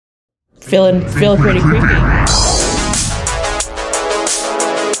feeling pretty creepy.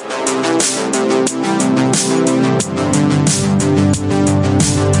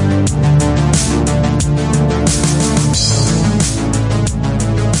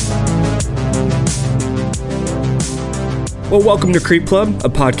 Well, welcome to Creep Club, a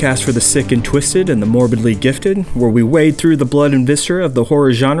podcast for the sick and twisted and the morbidly gifted, where we wade through the blood and viscera of the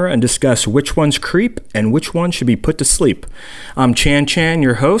horror genre and discuss which ones creep and which ones should be put to sleep. I'm Chan,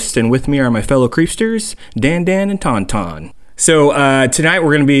 your host, and with me are my fellow creepsters, Dan, and Tauntaun. So tonight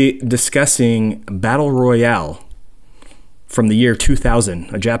we're going to be discussing Battle Royale from the year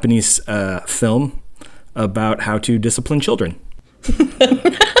 2000, a Japanese film about how to discipline children.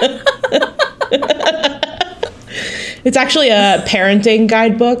 It's actually a parenting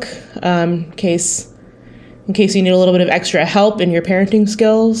guidebook, in case you need a little bit of extra help in your parenting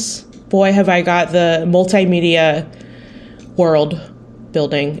skills. Boy, have I got the multimedia world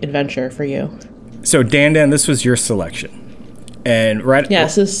building adventure for you. So Dan, this was your selection. And right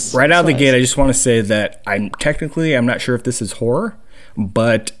out of the gate, I just want to say that I'm not sure if this is horror,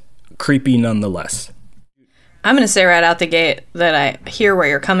 but creepy nonetheless. I'm going to say right out the gate that I hear where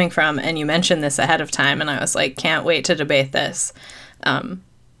you're coming from, and you mentioned this ahead of time, and I was like, can't wait to debate this.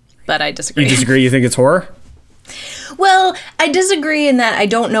 But I disagree. You disagree? You think it's horror? Well, I disagree in that I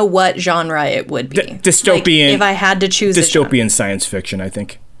don't know what genre it would be. Dystopian. Like, if I had to choose dystopian science fiction, I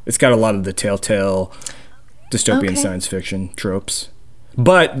think. It's got a lot of the telltale dystopian science fiction tropes.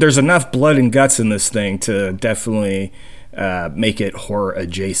 But there's enough blood and guts in this thing to definitely make it horror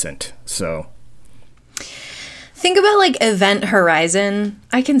adjacent. So... think about, like, Event Horizon.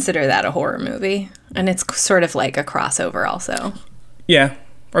 I consider that a horror movie. And it's sort of like a crossover also. Yeah.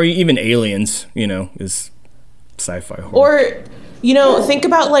 Or even Aliens, is sci-fi horror. Or, think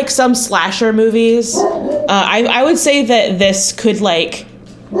about, like, some slasher movies. I would say that this could, like,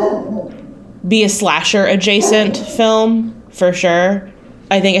 be a slasher-adjacent film, for sure.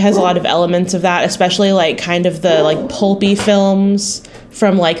 I think it has a lot of elements of that, especially, like, kind of the, like, pulpy films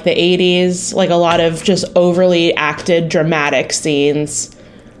from, like, the 80s, like a lot of just overly acted dramatic scenes.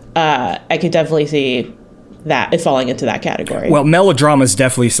 I could definitely see that falling into that category. Well, melodrama is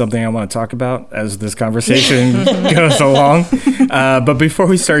definitely something I want to talk about as this conversation goes along. But before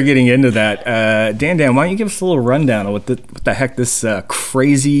we start getting into that, Dan, why don't you give us a little rundown of what the heck this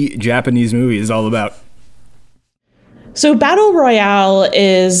crazy Japanese movie is all about? So Battle Royale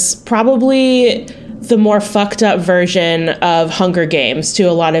is probably the more fucked up version of Hunger Games to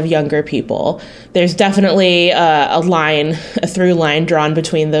a lot of younger people. There's definitely a through line drawn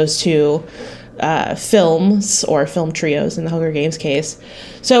between those two films, or film trios in the Hunger Games case.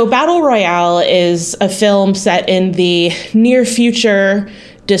 So Battle Royale is a film set in the near future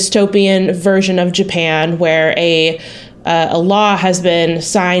dystopian version of Japan, where a law has been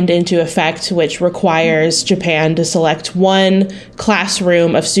signed into effect which requires Japan to select one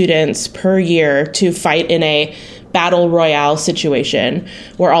classroom of students per year to fight in a battle royale situation,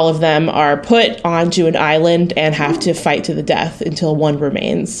 where all of them are put onto an island and have to fight to the death until one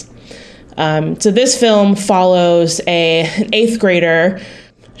remains. So this film follows an 8th grader,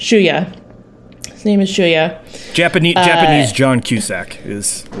 Shuya. His name is Shuya. Japanese John Cusack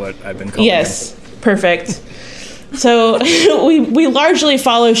is what I've been calling him. Yes, perfect. So we largely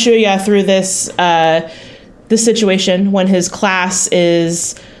follow Shuya through this situation when his class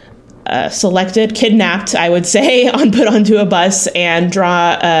is kidnapped, I would say, put onto a bus and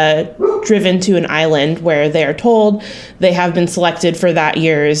driven to an island where they are told they have been selected for that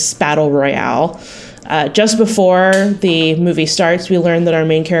year's Battle Royale. Just before the movie starts, we learn that our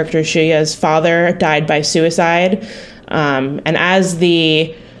main character, Shuya's father, died by suicide. And as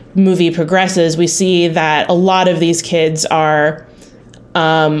the movie progresses, we see that a lot of these kids are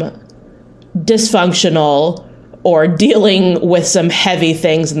dysfunctional or dealing with some heavy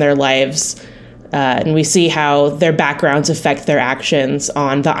things in their lives. And we see how their backgrounds affect their actions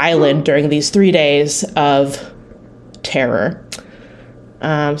on the island during these 3 days of terror.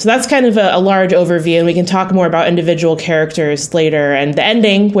 So that's kind of a large overview, and we can talk more about individual characters later. And the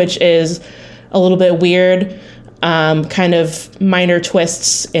ending, which is a little bit weird, kind of minor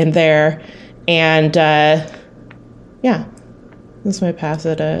twists in there. And that's my pass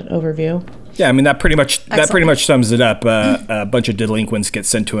at an overview. Yeah, I mean, that pretty much sums it up. A bunch of delinquents get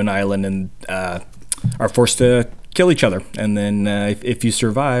sent to an island and are forced to kill each other. And then if you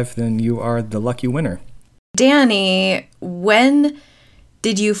survive, then you are the lucky winner. Danny, when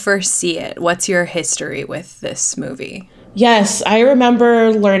did you first see it? What's your history with this movie? Yes, I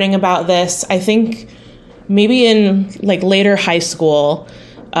remember learning about this, I think maybe in like later high school.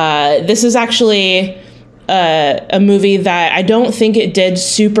 This is actually a movie that I don't think it did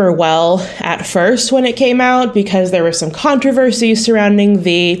super well at first when it came out, because there was some controversy surrounding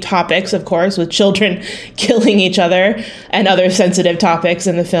the topics, of course, with children killing each other and other sensitive topics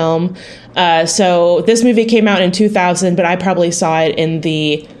in the film. So this movie came out in 2000, but I probably saw it in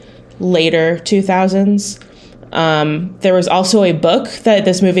the later 2000s. There was also a book that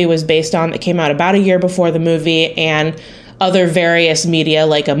this movie was based on that came out about a year before the movie, and other various media,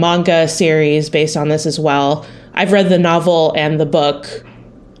 like a manga series based on this as well. I've read the novel and the book.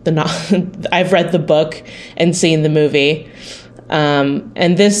 I've read the book and seen the movie.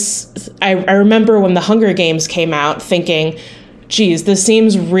 And this, I remember when the Hunger Games came out thinking, geez, this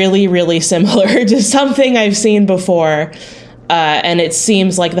seems really, really similar to something I've seen before. And it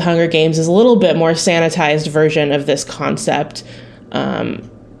seems like the Hunger Games is a little bit more sanitized version of this concept.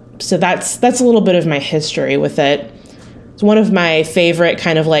 So that's a little bit of my history with it. It's one of my favorite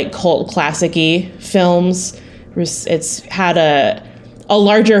kind of like cult classic-y films. It's had a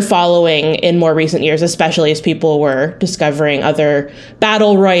larger following in more recent years, especially as people were discovering other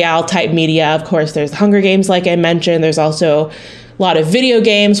Battle Royale type media. Of course, there's the Hunger Games, like I mentioned. There's also a lot of video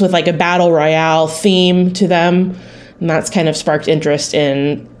games with like a Battle Royale theme to them. And that's kind of sparked interest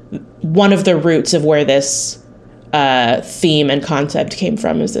in one of the roots of where this theme and concept came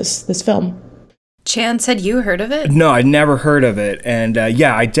from, is this film. Chance, had you heard of it? No, I'd never heard of it. And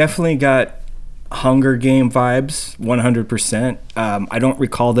yeah, I definitely got Hunger Game vibes, 100%. I don't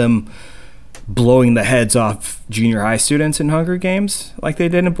recall them blowing the heads off junior high students in Hunger Games like they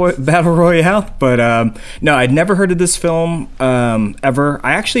did in Battle Royale. But no, I'd never heard of this film ever.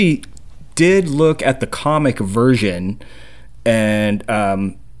 I actually did look at the comic version, and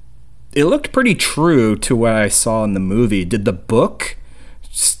it looked pretty true to what I saw in the movie. Did the book,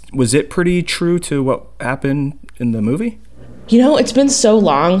 was it pretty true to what happened in the movie? You know, it's been so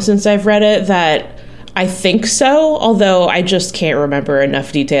long since I've read it that I think so, although I just can't remember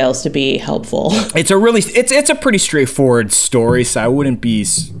enough details to be helpful. It's a pretty straightforward story, so I wouldn't be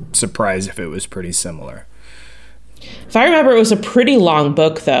surprised if it was pretty similar. If I remember, it was a pretty long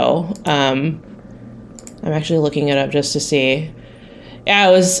book, though. I'm actually looking it up just to see. Yeah,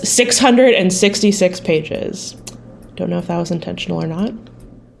 it was 666 pages. Don't know if that was intentional or not.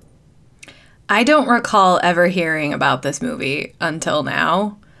 I don't recall ever hearing about this movie until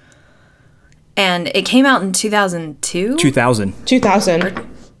now. And it came out in 2002? 2000.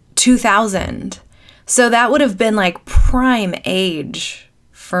 2000. So that would have been like prime age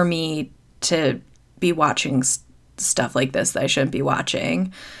for me to be watching stuff like this that I shouldn't be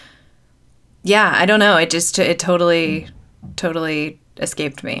watching. Yeah, I don't know. It totally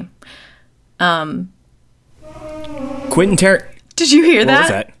escaped me. Quentin Tarantino. Did you hear that? What was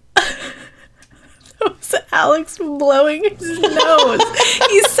that? That was Alex blowing his nose.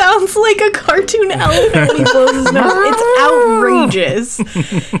 He sounds like a cartoon elephant when he blows his nose. It's outrageous.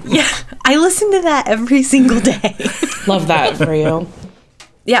 Yeah, I listen to that every single day. Love that for you.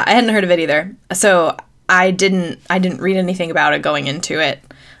 Yeah, I hadn't heard of it either. So I didn't read anything about it going into it.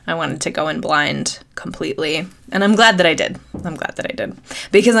 I wanted to go in blind completely. And I'm glad that I did.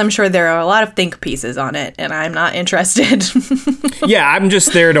 Because I'm sure there are a lot of think pieces on it, and I'm not interested. Yeah, I'm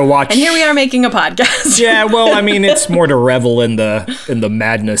just there to watch. And here we are making a podcast. Yeah, well, I mean, it's more to revel in the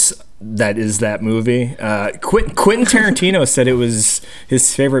madness that is that movie. Quentin Tarantino said it was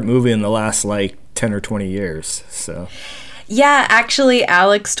his favorite movie in the last, 10 or 20 years, so... Yeah, actually,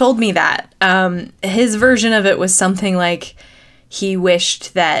 Alex told me that. His version of it was something like he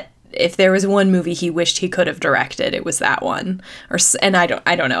wished that if there was one movie he wished he could have directed, it was that one. And I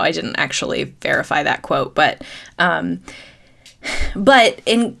don't know. I didn't actually verify that quote, but in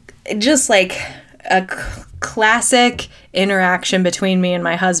just like a classic interaction between me and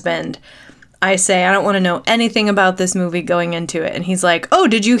my husband, I say, I don't want to know anything about this movie going into it. And he's like, oh,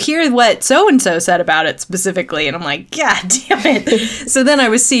 did you hear what so-and-so said about it specifically? And I'm like, God damn it. So then I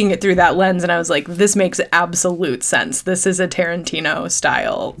was seeing it through that lens, and I was like, this makes absolute sense. This is a Tarantino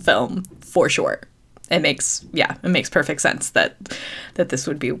style film for sure. It makes perfect sense that this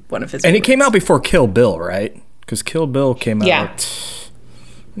would be one of his And favorites. it came out before Kill Bill, right? Because Kill Bill came Yeah. out...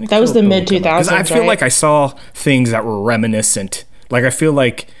 That was the mid-2000s, Because I feel right? like I saw things that were reminiscent. Like, I feel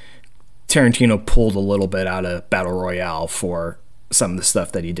like Tarantino pulled a little bit out of Battle Royale for some of the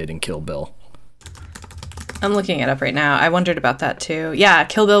stuff that he did in Kill Bill. I'm looking it up right now. I wondered about that too. Yeah,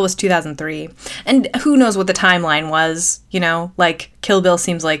 Kill Bill was 2003. And who knows what the timeline was, Like, Kill Bill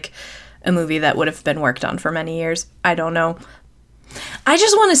seems like a movie that would have been worked on for many years. I don't know. I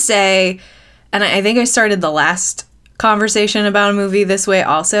just want to say, and I think I started the last conversation about a movie this way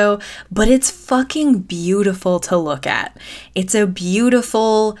also, but it's fucking beautiful to look at. It's a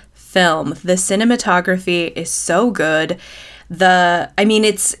beautiful film. The cinematography is so good.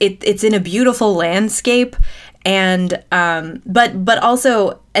 It's in a beautiful landscape, and but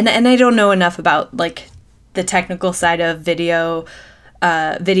also, and I don't know enough about like the technical side of videography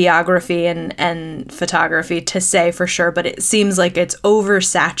and photography to say for sure, but it seems like it's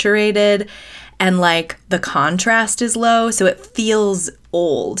oversaturated and like the contrast is low, so it feels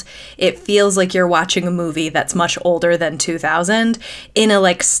old. It feels like you're watching a movie that's much older than 2000 in a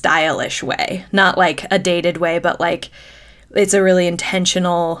like stylish way, not like a dated way, but like it's a really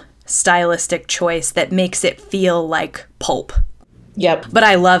intentional stylistic choice that makes it feel like pulp. Yep. But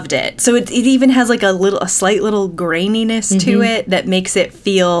I loved it. So it even has like a slight little graininess to it that makes it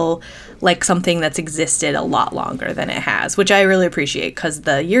feel like something that's existed a lot longer than it has, which I really appreciate because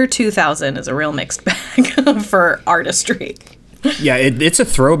the year 2000 is a real mixed bag for artistry. Yeah, it's a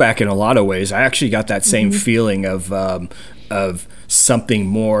throwback in a lot of ways. I actually got that same feeling of something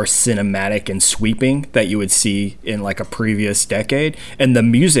more cinematic and sweeping that you would see in like a previous decade, and the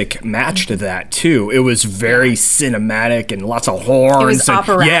music matched that too. It was very cinematic and lots of horns. It was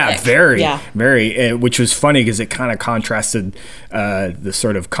operatic. Very, which was funny because it kind of contrasted the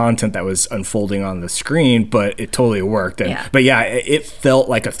sort of content that was unfolding on the screen, but it totally worked. But it felt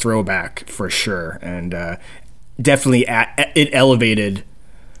like a throwback for sure, and definitely it elevated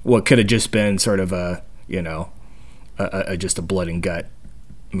what could have just been sort of a just a blood and gut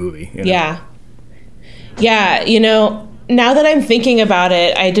movie. Yeah, now that I'm thinking about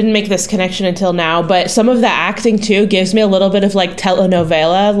it, I didn't make this connection until now, but some of the acting too gives me a little bit of like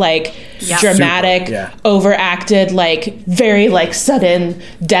telenovela, like dramatic, overacted, like very like sudden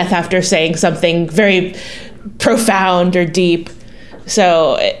death after saying something very profound or deep.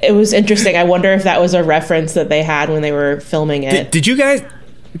 So it was interesting. I wonder if that was a reference that they had when they were filming it. Did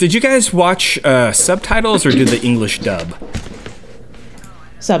you guys watch subtitles or did the English dub?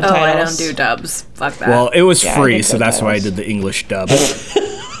 Subtitles. Oh, I don't do dubs. Fuck that. Well, it was free, so that's why I did the English dub.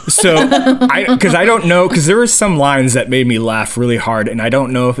 So, because I don't know, because there were some lines that made me laugh really hard, and I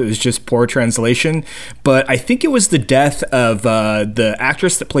don't know if it was just poor translation, but I think it was the death of the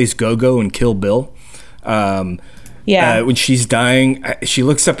actress that plays Go-Go in Kill Bill. When she's dying, she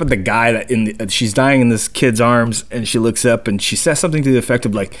looks up at the guy that she's dying in this kid's arms, and she looks up and she says something to the effect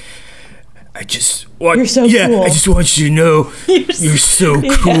of like, you're so cool. I just want you to know you're so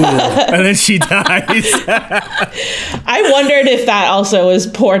cool. And then she dies. I wondered if that also was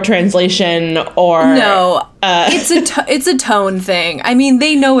poor translation or no. It's a tone thing. I mean,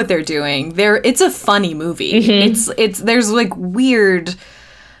 they know what they're doing. It's a funny movie. There's like weird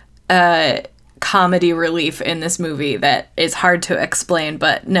comedy relief in this movie that is hard to explain,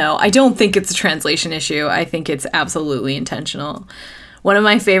 but no, I don't think it's a translation issue. I think it's absolutely intentional. One of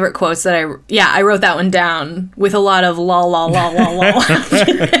my favorite quotes that I wrote that one down with a lot of lol lol lol lol lol.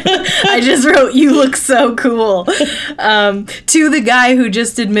 I just wrote, "You look so cool," to the guy who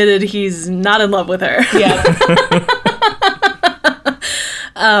just admitted he's not in love with her. Yeah.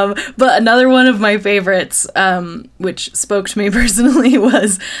 But another one of my favorites, which spoke to me personally,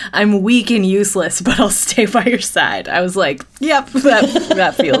 was, "I'm weak and useless, but I'll stay by your side." I was like, yep,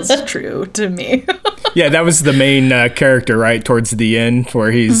 that feels true to me. Yeah, that was the main character, right, towards the end,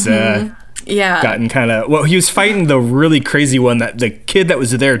 where he's gotten kind of... Well, he was fighting the really crazy one, the kid that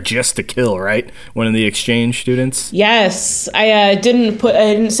was there just to kill, right? One of the exchange students. Yes. I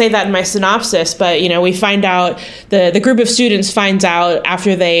didn't say that in my synopsis, but, we find out, the group of students finds out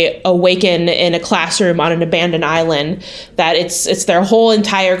after they awaken in a classroom on an abandoned island that it's their whole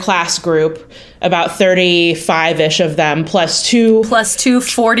entire class group, about 35-ish of them, plus two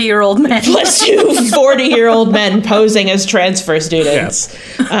 40-year-old men. Plus two 40-year-old men posing as transfer students.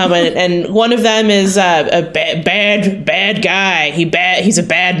 Yeah. And one of them is a bad guy. He's a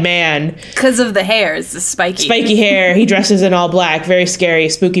bad man. Because of the hair. It's the spiky hair. He dresses in all black. Very scary,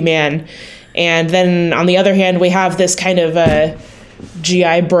 spooky man. And then on the other hand, we have this kind of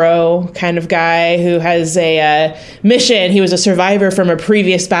GI bro kind of guy who has a mission. He was a survivor from a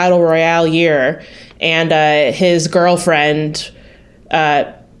previous Battle Royale year, and his girlfriend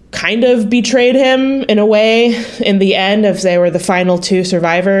kind of betrayed him in a way in the end, as they were the final two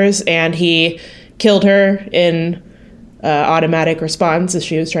survivors, and he killed her in automatic response as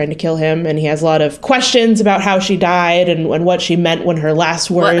she was trying to kill him. And he has a lot of questions about how she died and what she meant when her last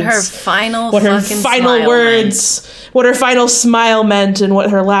words, what her final smile meant, and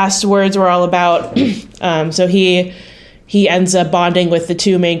what her last words were all about. So he ends up bonding with the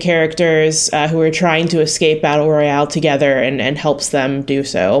two main characters who are trying to escape Battle Royale together, and helps them do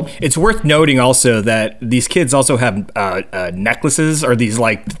so. It's worth noting also that these kids also have necklaces, or these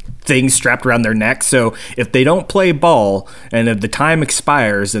like things strapped around their neck. So if they don't play ball and if the time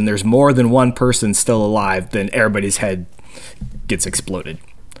expires and there's more than one person still alive, then everybody's head gets exploded.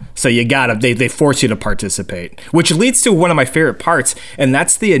 So you gotta, they force you to participate, which leads to one of my favorite parts, and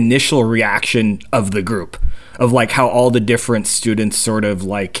that's the initial reaction of the group, of like how all the different students sort of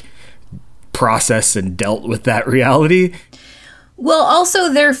like processed and dealt with that reality. Well,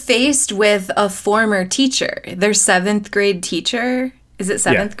 also they're faced with a former teacher, their 7th grade teacher. Is it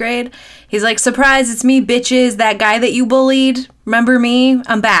 7th grade? He's like, surprise, it's me, bitches, that guy that you bullied. Remember me?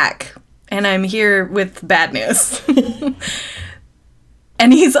 I'm back. And I'm here with bad news.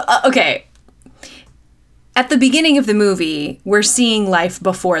 And he's, okay. At the beginning of the movie, we're seeing life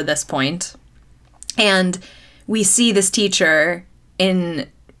before this point. And we see this teacher in,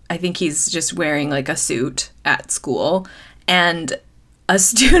 I think he's just wearing like a suit at school. And a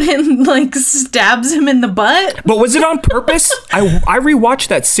student like stabs him in the butt. But was it on purpose? I rewatched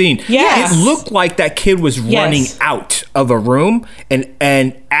that scene. Yes. It looked like that kid was running out of a room and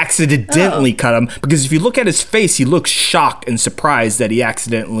accidentally cut him. Because if you look at his face, he looks shocked and surprised that he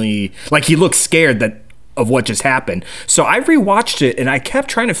accidentally, like he looks scared of what just happened. So I rewatched it and I kept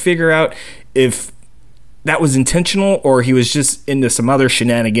trying to figure out if that was intentional or he was just into some other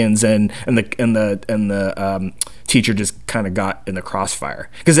shenanigans and the teacher just kind of got in the crossfire,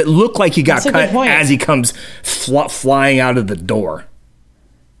 because it looked like he got cut as he comes flying out of the door.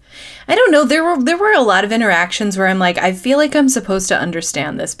 I don't know. There were a lot of interactions where I'm like, I feel like I'm supposed to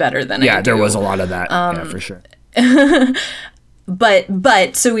understand this better than I do. Yeah, there was a lot of that. Yeah, for sure.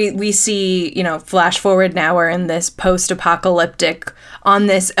 But so we see, flash forward now, we're in this post-apocalyptic, on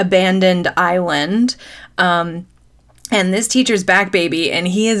this abandoned island. And this teacher's back, baby, and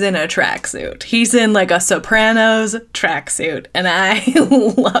he is in a tracksuit. He's in like a Sopranos tracksuit, and I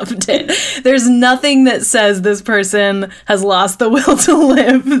loved it. There's nothing that says this person has lost the will to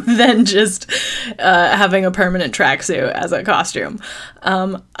live than just having a permanent tracksuit as a costume.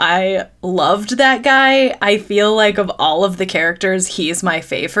 I loved that guy. I feel like of all of the characters, he's my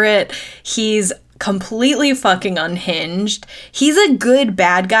favorite. He's completely fucking unhinged. He's a good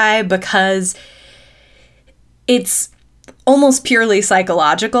bad guy because it's almost purely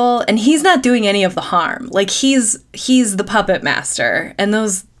psychological, and he's not doing any of the harm. Like he's the puppet master, and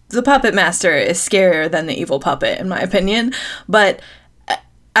the puppet master is scarier than the evil puppet, in my opinion. But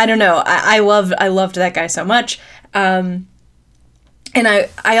I don't know. I loved that guy so much, and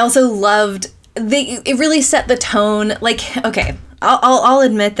I also loved it really set the tone. Like, okay, I'll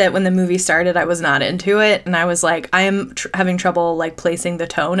admit that when the movie started, I was not into it, and I was like, I am having trouble like placing the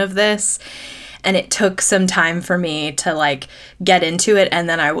tone of this. And it took some time for me to like get into it, and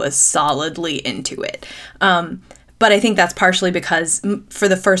then I was solidly into it. But I think that's partially because for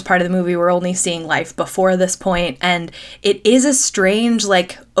the first part of the movie, we're only seeing life before this point, and it is a strange,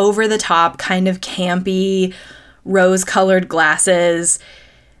 like over the top, kind of campy, rose-colored glasses.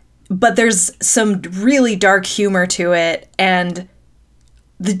 But there's some really dark humor to it, and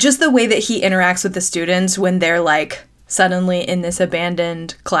just the way that he interacts with the students when they're like suddenly in this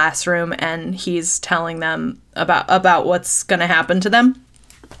abandoned classroom and he's telling them about what's gonna happen to them.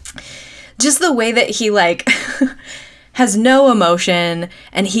 Just the way that he like has no emotion,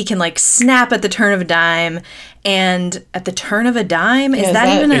 and he can like snap at the turn of a dime. And at the turn of a dime, is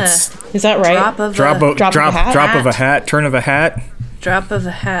that right? Drop of a hat, turn of a hat. Drop of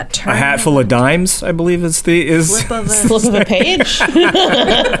a hat. A hat full of dimes, I believe flip of a page.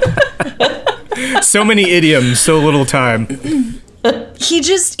 So many idioms, so little time.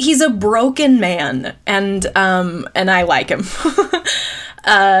 He's a broken man, and I like him.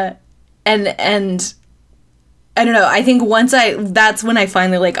 And I don't know, I think that's when I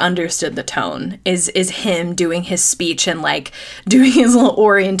finally like understood the tone is him doing his speech and like doing his little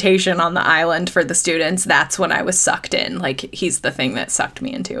orientation on the island for the students. That's when I was sucked in. Like, he's the thing that sucked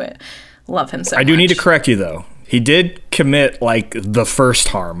me into it. Love him so much. I do need to correct you though. He did commit like the first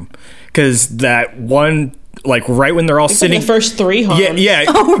harm, because that one, like right when they're all sitting, the first 3 harms. Yeah,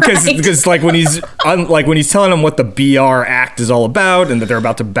 because like when he's telling them what the BR act is all about and that they're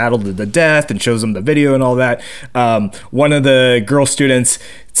about to battle to the death, and shows them the video and all that, one of the girl students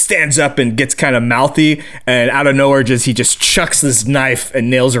stands up and gets kind of mouthy, and out of nowhere he just chucks this knife and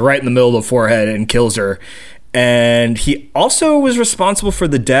nails her right in the middle of the forehead and kills her. And he also was responsible for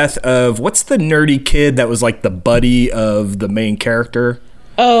the death of, what's the nerdy kid that was like the buddy of the main character?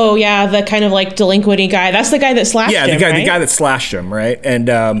 Oh yeah, the kind of like delinquent-y guy. That's the guy that slashed him. Yeah, the guy that slashed him, right? And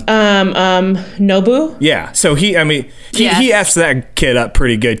Nobu. Yeah, so he F's that kid up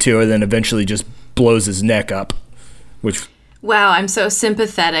pretty good too, and then eventually just blows his neck up, which. Wow, I'm so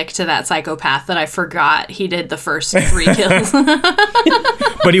sympathetic to that psychopath that I forgot he did the first 3 kills.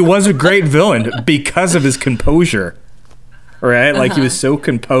 But he was a great villain because of his composure. Right? Like, he was so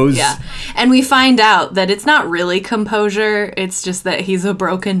composed. Yeah. And we find out that it's not really composure. It's just that he's a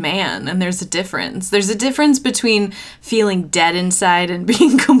broken man. And there's a difference. There's a difference between feeling dead inside and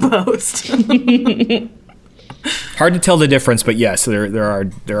being composed. Hard to tell the difference, but yes, there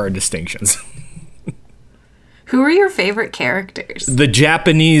are distinctions. Who are your favorite characters? The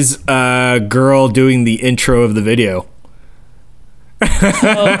Japanese girl doing the intro of the video. Let's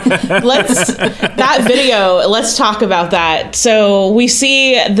talk about that. So we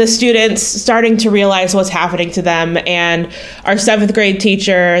see the students starting to realize what's happening to them, and our 7th grade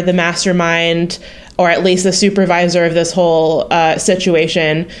teacher, the mastermind, or at least the supervisor of this whole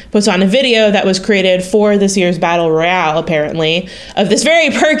situation, puts on a video that was created for this year's Battle Royale, apparently, of this very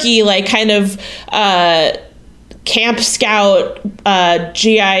perky, like, kind of Camp Scout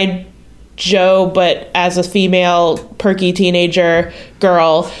G.I. Joe, but as a female perky teenager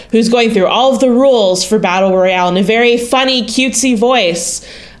girl who's going through all of the rules for Battle Royale in a very funny, cutesy voice.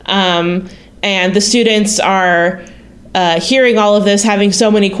 And the students are hearing all of this, having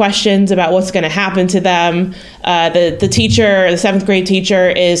so many questions about what's going to happen to them. The teacher, the 7th grade teacher,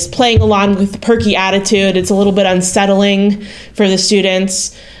 is playing along with the perky attitude. It's a little bit unsettling for the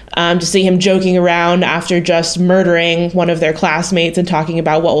students. To see him joking around after just murdering one of their classmates and talking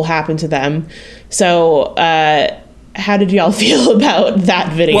about what will happen to them. So, how did y'all feel about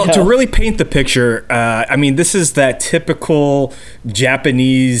that video? Well, to really paint the picture, I mean, this is that typical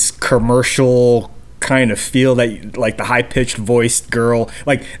Japanese commercial kind of feel, that, like, the high-pitched voiced girl,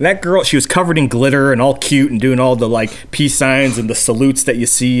 like that girl, she was covered in glitter and all cute and doing all the, like, peace signs and the salutes that you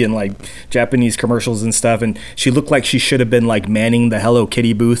see in, like, Japanese commercials and stuff, and she looked like she should have been, like, manning the Hello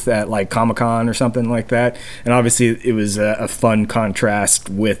Kitty booth at, like, Comic-Con or something like that. And obviously it was a fun contrast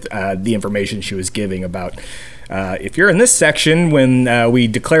with the information she was giving about if you're in this section when we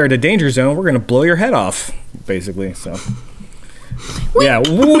declare it a danger zone, we're going to blow your head off, basically. So yeah,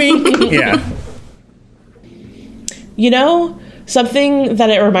 wink. Yeah. You know, something that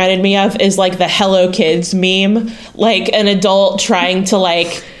it reminded me of is, like, the Hello Kids meme, like an adult trying to,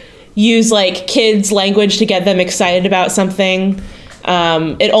 like, use, like, kids' language to get them excited about something.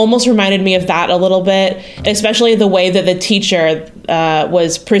 It almost reminded me of that a little bit, especially the way that the teacher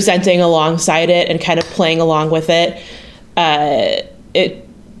was presenting alongside it and kind of playing along with it.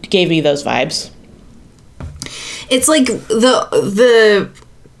 It gave me those vibes. It's like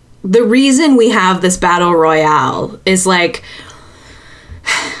the reason we have this Battle Royale is, like,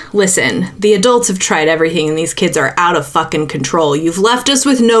 listen, the adults have tried everything and these kids are out of fucking control. You've left us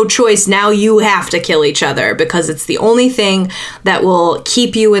with no choice. Now you have to kill each other because it's the only thing that will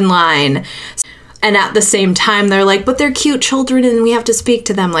keep you in line. And at the same time, they're like, but they're cute children and we have to speak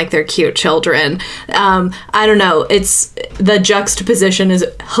to them like they're cute children. I don't know. It's, the juxtaposition is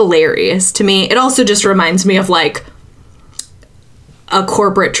hilarious to me. It also just reminds me of, like, a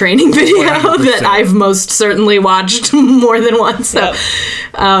corporate training video 100%. That I've most certainly watched more than once. So,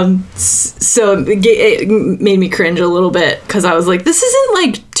 so it made me cringe a little bit because I was like, this isn't,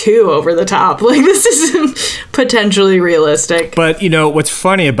 like, too over the top. Like, this isn't potentially realistic. But, you know, what's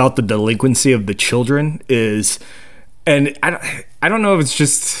funny about the delinquency of the children is, and I don't know if it's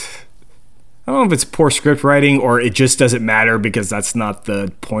just, I don't know if it's poor script writing or it just doesn't matter because that's not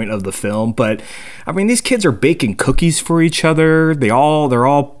the point of the film. But I mean, these kids are baking cookies for each other. They're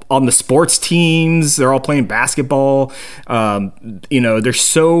all on the sports teams. They're all playing basketball. You know, they're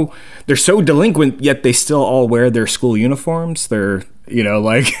so delinquent, yet they still all wear their school uniforms. They're, you know,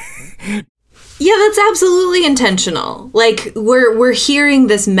 like. Yeah, that's absolutely intentional. Like, we're hearing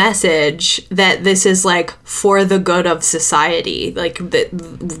this message that this is, like, for the good of society. Like, that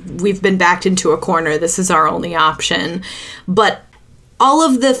we've been backed into a corner. This is our only option. But all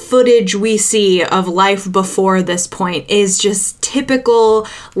of the footage we see of life before this point is just typical,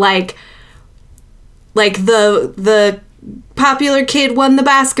 like the popular kid won the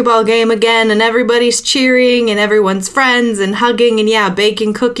basketball game again and everybody's cheering and everyone's friends and hugging and, yeah,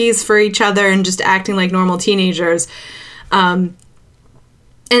 baking cookies for each other and just acting like normal teenagers. And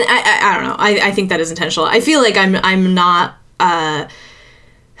I don't know. I think that is intentional. I feel like I'm not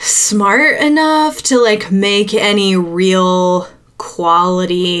smart enough to, like, make any real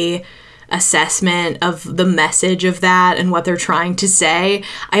quality assessment of the message of that and what they're trying to say.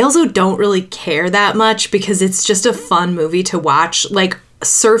 I also don't really care that much because it's just a fun movie to watch. Like,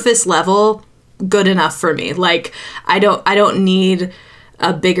 surface level, good enough for me. Like, I don't need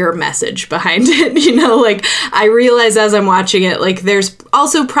a bigger message behind it, you know? Like, I realize as I'm watching it, like, there's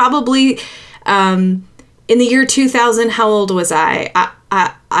also probably in the year 2000, how old was I?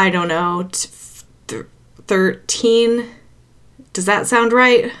 I don't know, 13? Does that sound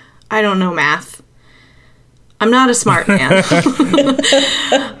right? I don't know math. I'm not a smart man.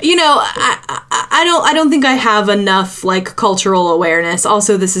 You know, I don't think I have enough like cultural awareness.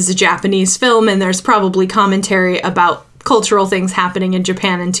 Also, this is a Japanese film, and there's probably commentary about cultural things happening in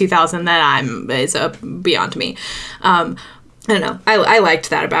Japan in 2000 that is beyond me. I don't know. I liked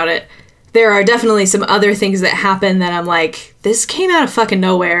that about it. There are definitely some other things that happen that I'm like, this came out of fucking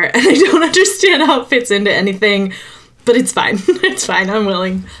nowhere, and I don't understand how it fits into anything. But it's fine. It's fine. I'm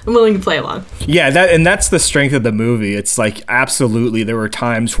willing to play along. Yeah, that's the strength of the movie. It's like, absolutely, there were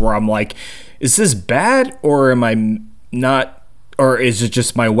times where I'm like, is this bad, or am I not, or is it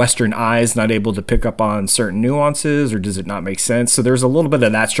just my Western eyes not able to pick up on certain nuances, or does it not make sense? So there's a little bit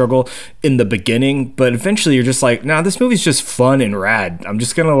of that struggle in the beginning, but eventually you're just like, nah, this movie's just fun and rad. I'm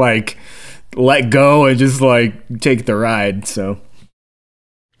just gonna like let go and just like take the ride. So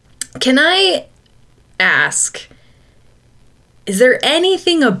can I ask, is there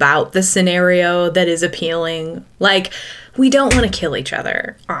anything about the scenario that is appealing? Like, we don't want to kill each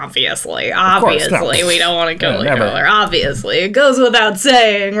other, obviously. Obviously, we don't want to kill each other. Obviously, it goes without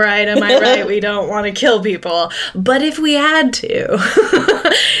saying, right? Am I right? We don't want to kill people. But if we had to,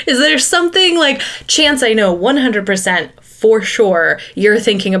 is there something like, Chance, I know 100% for sure you're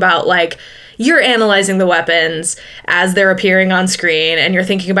thinking about, like, you're analyzing the weapons as they're appearing on screen, and you're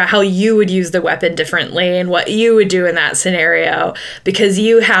thinking about how you would use the weapon differently and what you would do in that scenario, because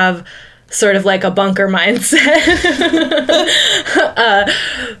you have sort of like a bunker mindset.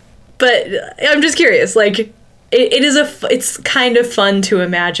 But I'm just curious, like, it's kind of fun to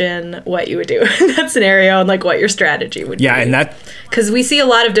imagine what you would do in that scenario and like what your strategy would be. Yeah, and that, because we see a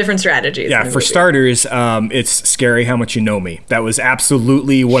lot of different strategies. Yeah, for starters, it's scary how much you know me. That was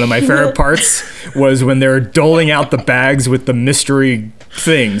absolutely one of my favorite parts, was when they're doling out the bags with the mystery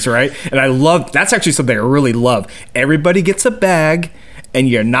things, right? And that's actually something I really love. Everybody gets a bag, and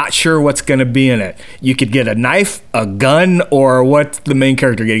you're not sure what's going to be in it. You could get a knife, a gun, or what the main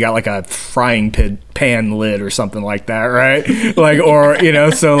character get. You got like a frying pan lid or something like that, right? Like, or, you know,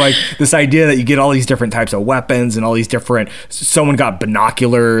 so like this idea that you get all these different types of weapons and all these different, someone got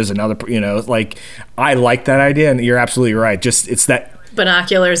binoculars and other, you know, like, I like that idea, and you're absolutely right. Just, it's that,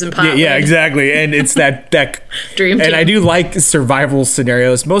 binoculars and pot. Yeah, exactly. And it's that dream team. And I do like survival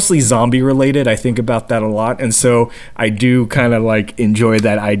scenarios, mostly zombie related. I think about that a lot. And so I do kind of like enjoy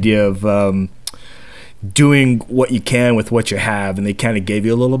that idea of doing what you can with what you have. And they kind of gave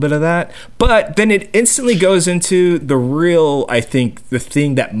you a little bit of that. But then it instantly goes into the real, I think, the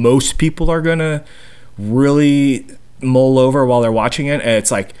thing that most people are going to really mull over while they're watching it, and it's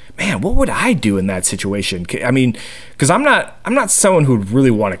like, man, what would I do in that situation? I mean, because I'm not someone who'd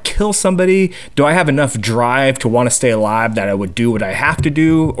really want to kill somebody. Do I have enough drive to want to stay alive that I would do what I have to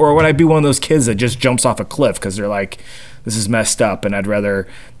do, or would I be one of those kids that just jumps off a cliff because they're like, this is messed up, and I'd rather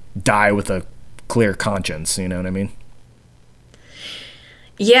die with a clear conscience? You know what I mean?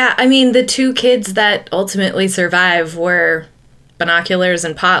 Yeah, I mean, the two kids that ultimately survive were binoculars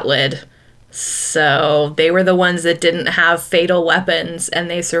and pot lid. So they were the ones that didn't have fatal weapons, and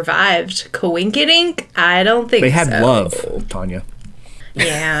they survived. Coinkydink? I don't think so. They had love, Tanya.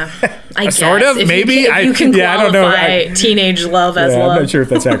 Yeah, I guess. Sort of, maybe. You can qualify I don't know. Teenage love as love. I'm not sure if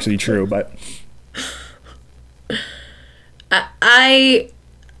that's actually true, but I,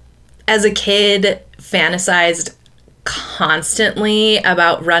 as a kid, fantasized constantly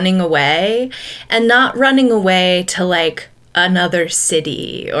about running away, and not running away to like another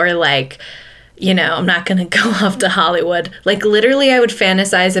city or like, you know, I'm not going to go off to Hollywood. Like, literally, I would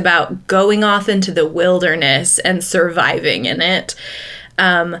fantasize about going off into the wilderness and surviving in it.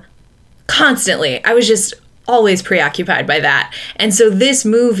 Constantly. I was just always preoccupied by that. And so this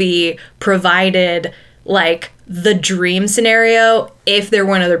movie provided, like, the dream scenario if there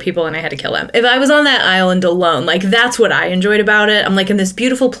weren't other people and I had to kill them. If I was on that island alone, like, that's what I enjoyed about it. I'm, like, in this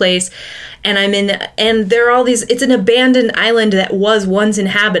beautiful place, and there are all these, it's an abandoned island that was once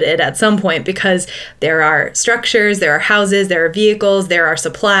inhabited at some point, because there are structures, there are houses, there are vehicles, there are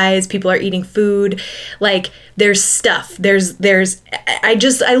supplies, people are eating food, like, there's stuff,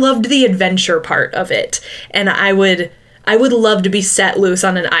 I loved the adventure part of it, and I would love to be set loose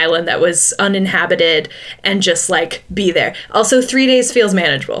on an island that was uninhabited and just, like, be there. Also, 3 days feels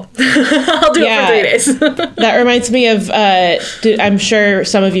manageable. I'll do it for 3 days. That reminds me of, I'm sure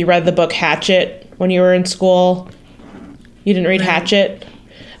some of you read the book Hatchet when you were in school. You didn't read Hatchet?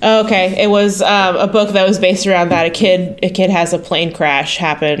 Oh, okay. It was a book that was based around that. A kid has a plane crash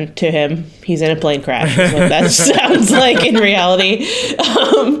happen to him. He's in a plane crash, is what that sounds like in reality.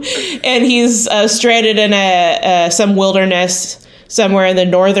 And he's stranded in some wilderness somewhere in the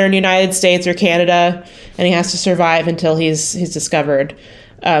northern United States or Canada, and he has to survive until he's discovered.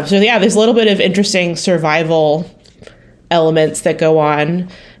 So yeah, there's a little bit of interesting survival elements that go on.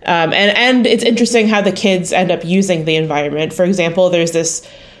 And it's interesting how the kids end up using the environment. For example, there's this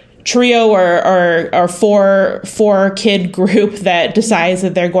trio or four kid group that decides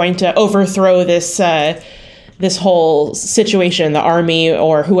that they're going to overthrow this whole situation, the army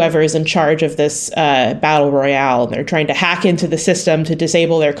or whoever is in charge of this battle royale. And they're trying to hack into the system to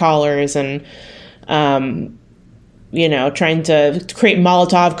disable their callers and trying to create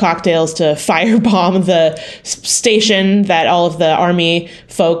Molotov cocktails to firebomb the station that all of the army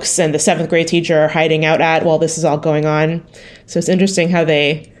folks and the 7th grade teacher are hiding out at while this is all going on. So it's interesting how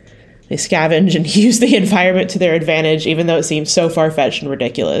they scavenge and use the environment to their advantage, even though it seems so far-fetched and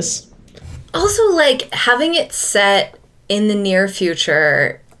ridiculous. Also, having it set in the near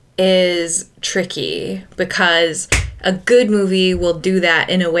future is tricky because a good movie will do that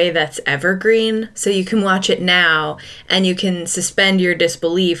in a way that's evergreen, so you can watch it now and you can suspend your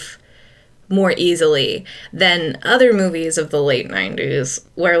disbelief more easily than other movies of the late 90s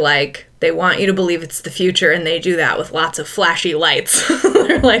where they want you to believe it's the future and they do that with lots of flashy lights.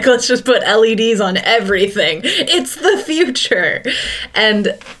 They're like, let's just put LEDs on everything. It's the future.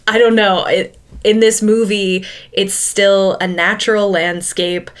 And I don't know, in this movie, it's still a natural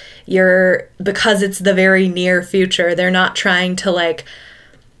landscape. Because it's the very near future, they're not trying to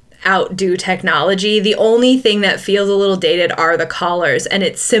outdo technology. The only thing that feels a little dated are the collars, and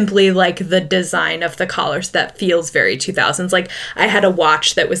it's simply the design of the collars that feels very 2000s. I had a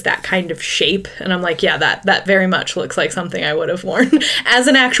watch that was that kind of shape, and I'm yeah, that very much looks like something I would have worn as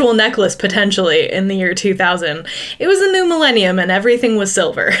an actual necklace potentially in the year 2000. It was a new millennium and everything was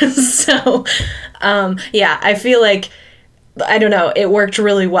silver. So yeah, I feel I don't know, it worked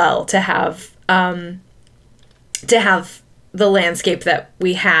really well to have the landscape that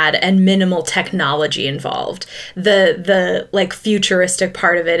we had and minimal technology involved. The futuristic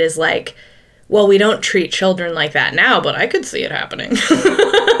part of it is well, we don't treat children like that now, but I could see it happening.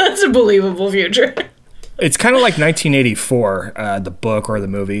 That's a believable future. It's kind of like 1984, the book or the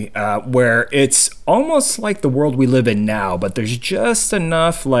movie, where it's almost like the world we live in now, but there's just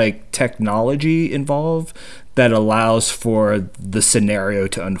enough technology involved that allows for the scenario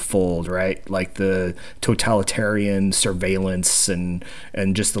to unfold, right? The totalitarian surveillance and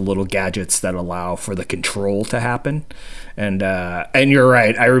just the little gadgets that allow for the control to happen. And you're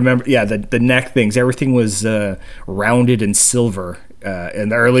right. I remember, the neck things, everything was rounded and silver. In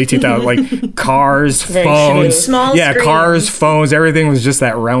the early 2000s, cars, phones, small screens. Cars, phones, everything was just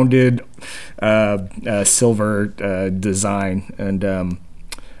that rounded silver design. And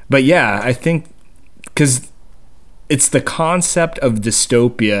but yeah, I think because it's the concept of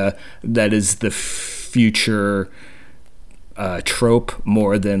dystopia that is the future trope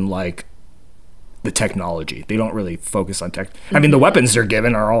more than the technology. They don't really focus on tech. I mean, the weapons they're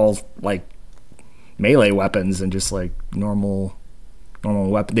given are all melee weapons and just normal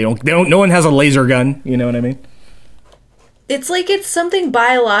weapon. They don't. No one has a laser gun. You know what I mean? It's it's something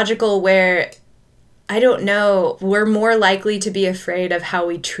biological where, I don't know, we're more likely to be afraid of how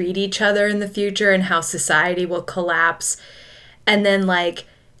we treat each other in the future and how society will collapse. And then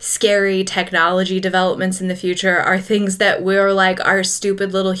scary technology developments in the future are things that we're our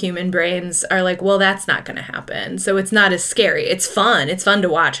stupid little human brains are well, that's not going to happen. So it's not as scary. It's fun. It's fun to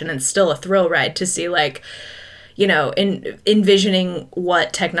watch, and it's still a thrill ride to see envisioning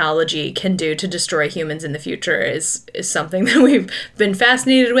what technology can do to destroy humans in the future is something that we've been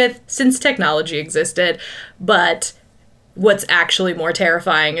fascinated with since technology existed. But what's actually more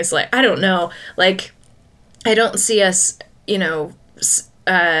terrifying is I don't know, I don't see us,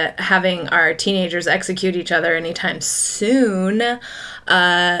 having our teenagers execute each other anytime soon. But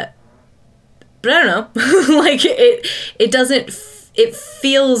I don't know, it doesn't, it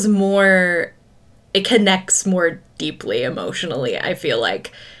feels more, it connects more deeply emotionally, I feel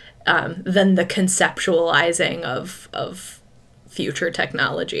than the conceptualizing of future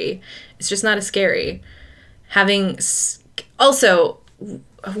technology. It's just not as scary. Also,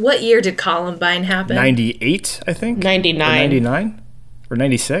 what year did Columbine happen? 98, I think. 99. 99 or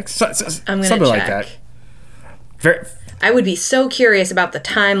 96. I'm gonna something check. Like that. I would be so curious about the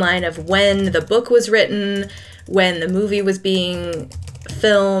timeline of when the book was written, when the movie was being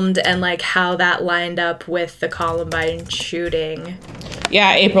filmed, and how that lined up with the Columbine shooting.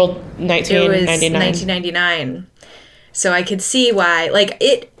 Yeah, April 1999. It was 1999. So I could see why, like,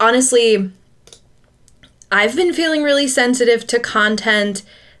 it, honestly, I've been feeling really sensitive to content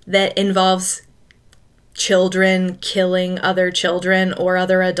that involves children killing other children or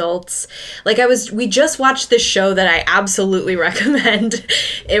other adults. Like, we just watched this show that I absolutely recommend.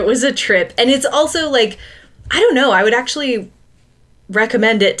 It was a trip. And it's also, like, I don't know, I would actually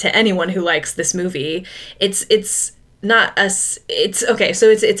recommend it to anyone who likes this movie. It's not us. It's okay. So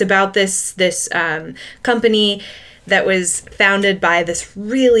it's about this company that was founded by this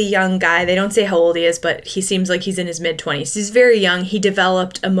really young guy. They don't say how old he is, but he seems like he's in his mid-20s. He's very young. He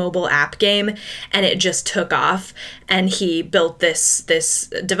developed a mobile app game, and it just took off. And he built this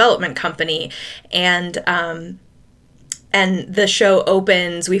development company, and the show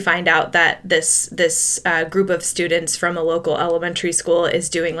opens. We find out that this group of students from a local elementary school is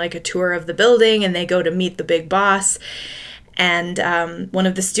doing like a tour of the building, and they go to meet the big boss. And one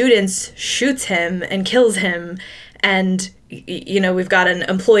of the students shoots him and kills him. And, you know, we've got an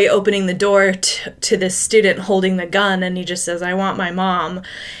employee opening the door to this student holding the gun, and he just says, "I want my mom."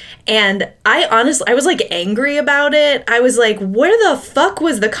 And I was like angry about it. I was like, where the fuck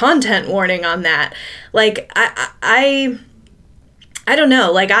was the content warning on that? Like, I don't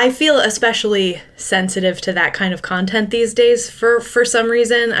know. Like, I feel especially sensitive to that kind of content these days for some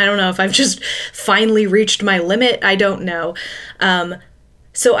reason. I don't know if I've just finally reached my limit. I don't know.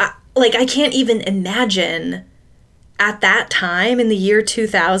 So I can't even imagine at that time in the year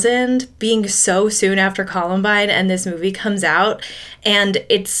 2000 being so soon after Columbine and this movie comes out, and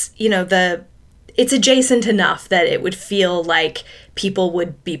it's, you know, it's adjacent enough that it would feel like people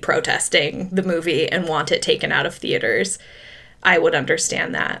would be protesting the movie and want it taken out of theaters. I would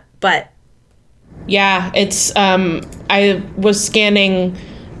understand that. But yeah, it's I was scanning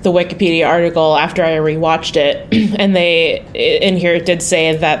the Wikipedia article after I rewatched it, and they in here it did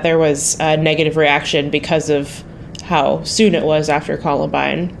say that there was a negative reaction because of how soon it was after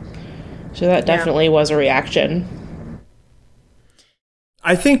Columbine. So that definitely was a reaction.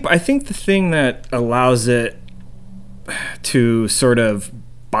 I think the thing that allows it to sort of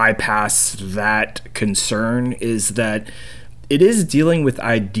bypass that concern is that it is dealing with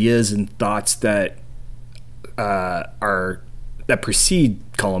ideas and thoughts that that precede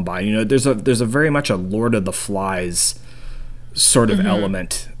Columbine. You know, there's a very much a Lord of the Flies sort of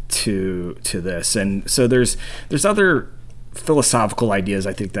element to this, and so there's other philosophical ideas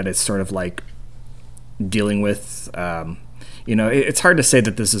I think that it's sort of like dealing with. You know, it's hard to say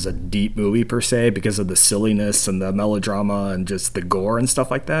that this is a deep movie per se because of the silliness and the melodrama and just the gore and stuff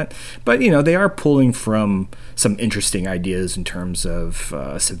like that. But, you know, they are pulling from some interesting ideas in terms of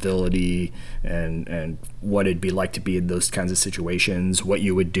civility and what it'd be like to be in those kinds of situations, what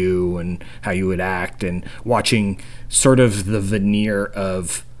you would do and how you would act, and watching sort of the veneer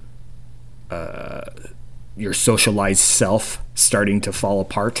of your socialized self starting to fall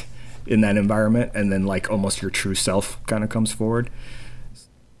apart in that environment, and then like almost your true self kind of comes forward.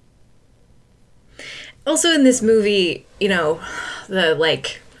 Also in this movie, you know, the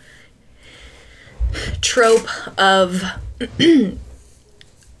like trope of the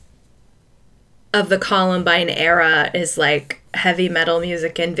Columbine era is like heavy metal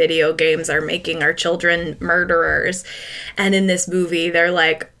music and video games are making our children murderers. And in this movie, they're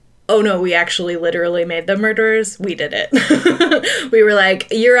like, oh no, we actually literally made them murderers. We did it. We were like,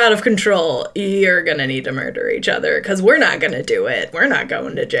 you're out of control. You're going to need to murder each other because we're not going to do it. We're not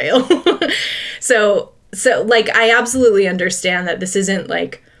going to jail. So like, I absolutely understand that this isn't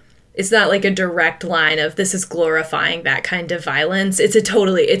like, it's not like a direct line of this is glorifying that kind of violence.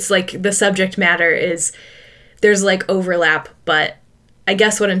 It's like the subject matter is, there's like overlap, but I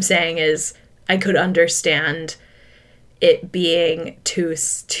guess what I'm saying is I could understand it being too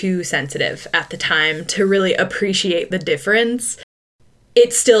sensitive at the time to really appreciate the difference.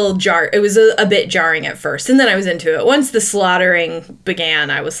 It still it was a bit jarring at first, and then I was into it. Once the slaughtering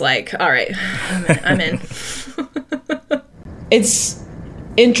began, I was like, all right, I'm in. It's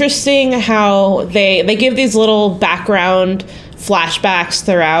interesting how they give these little background flashbacks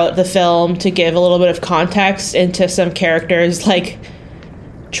throughout the film to give a little bit of context into some characters, like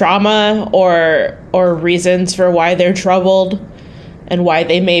trauma or reasons for why they're troubled and why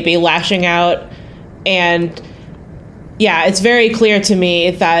they may be lashing out. And yeah, it's very clear to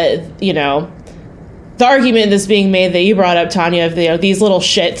me that, you know, the argument that's being made that you brought up, Tanya, of, you know, these little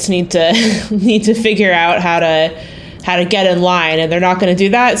shits need to figure out how to get in line, and they're not going to do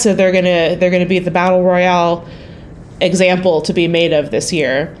that, so they're going to be the Battle Royale example to be made of this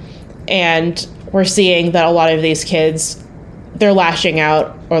year. And we're seeing that a lot of these kids, they're lashing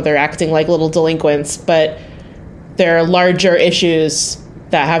out or they're acting like little delinquents, but there are larger issues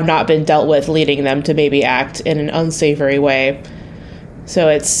that have not been dealt with, leading them to maybe act in an unsavory way. So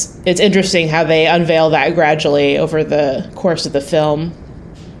it's interesting how they unveil that gradually over the course of the film.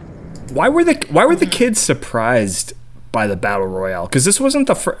 Why were the kids surprised by the Battle Royale? Because this wasn't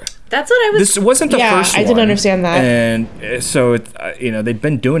the first. That's what I was. This wasn't the first one. I didn't understand that. And so, they'd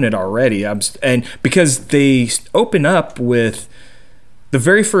been doing it already. And because they open up with the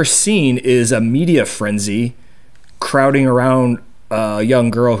very first scene is a media frenzy crowding around a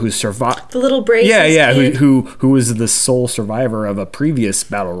young girl who survived. The little braces. Yeah, kid. who was the sole survivor of a previous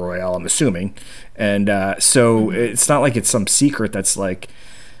Battle Royale, I'm assuming. And so it's not like it's some secret that's like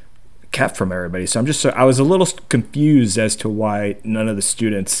kept from everybody. So I was a little confused as to why none of the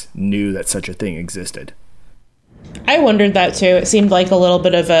students knew that such a thing existed. I wondered that too. It seemed like a little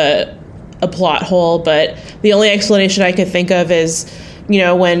bit of a plot hole, but the only explanation I could think of is,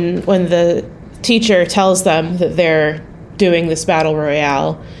 when the teacher tells them that they're doing this Battle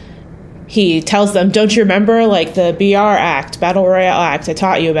Royale, he tells them, don't you remember, like, the BR Act, Battle Royale Act, I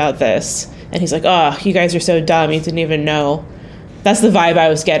taught you about this. And he's like, oh, you guys are so dumb, you didn't even know. That's the vibe I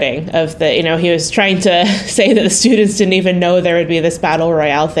was getting of the, he was trying to say that the students didn't even know there would be this Battle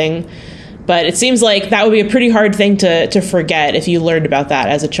Royale thing. But it seems like that would be a pretty hard thing to forget if you learned about that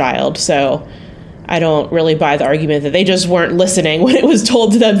as a child. So I don't really buy the argument that they just weren't listening when it was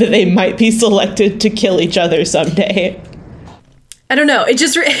told to them that they might be selected to kill each other someday. I don't know.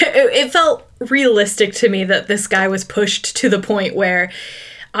 It felt realistic to me that this guy was pushed to the point where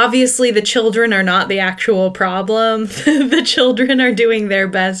obviously the children are not the actual problem. The children are doing their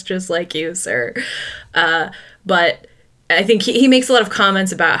best just like you, sir. But I think he makes a lot of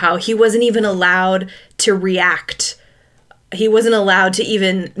comments about how he wasn't even allowed to react. He wasn't allowed to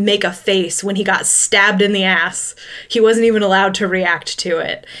even make a face when he got stabbed in the ass. He wasn't even allowed to react to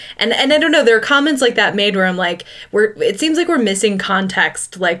it. And I don't know, there are comments like that made where I'm like, it seems like we're missing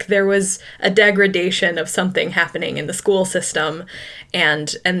context. Like there was a degradation of something happening in the school system.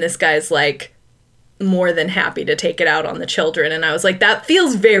 And this guy's like more than happy to take it out on the children. And I was like, that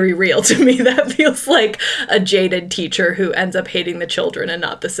feels very real to me. That feels like a jaded teacher who ends up hating the children and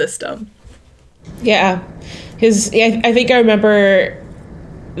not the system. Yeah. I think I remember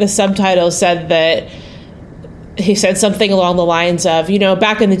the subtitle said that he said something along the lines of,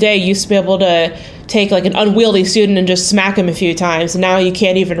 back in the day, you used to be able to take like an unwieldy student and just smack him a few times. And now you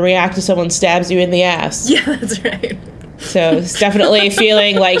can't even react if someone stabs you in the ass. Yeah, that's right. So it's definitely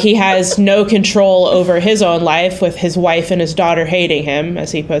feeling like he has no control over his own life with his wife and his daughter hating him,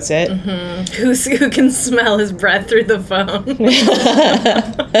 as he puts it. Mm-hmm. Who can smell his breath through the phone.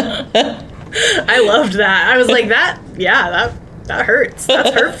 I loved that. I was like, that hurts. That's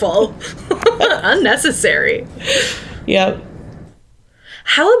hurtful. Unnecessary. Yep.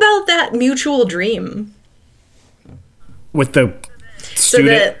 How about that mutual dream? With the student. So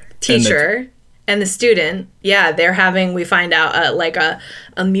the teacher and the student, they're having, we find out, like a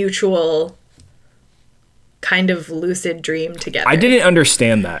mutual kind of lucid dream together. I didn't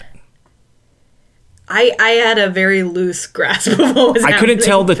understand that. I had a very loose grasp of what was happening. I couldn't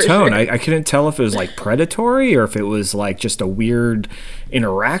tell the tone. Sure. I couldn't tell if it was like predatory or if it was like just a weird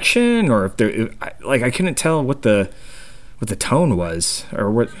interaction or if I couldn't tell what the tone was or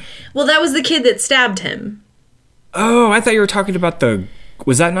what. Well, that was the kid that stabbed him. Oh, I thought you were talking about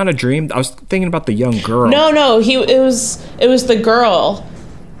was that not a dream? I was thinking about the young girl. No, it was the girl.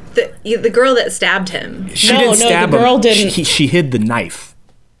 The girl that stabbed him. She didn't stab him. The girl didn't. She hid the knife.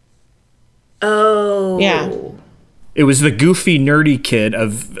 Oh. Yeah. It was the goofy, nerdy kid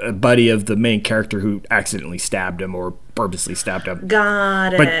a buddy of the main character who accidentally stabbed him or purposely stabbed him.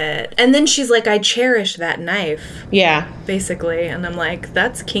 Got it. And then she's like, I cherish that knife. Yeah. Basically. And I'm like,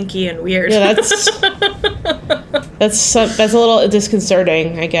 that's kinky and weird. Yeah, that's a little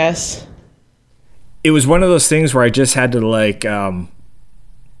disconcerting, I guess. It was one of those things where I just had to like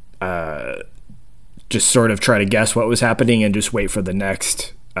just sort of try to guess what was happening and just wait for the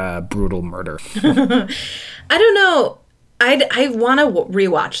next brutal murder. I don't know. I want to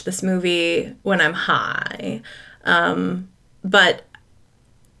rewatch this movie when I'm high, but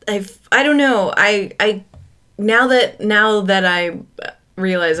I don't know. I now that I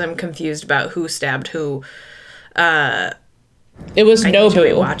realize I'm confused about who stabbed who. It was I Nobu. Need to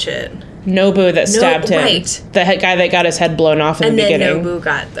rewatch it. Nobu that stabbed him. Right. The guy that got his head blown off in the beginning. And then Nobu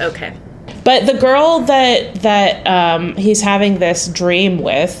got okay. But the girl that he's having this dream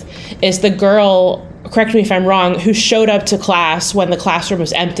with is the girl, correct me if I'm wrong, who showed up to class when the classroom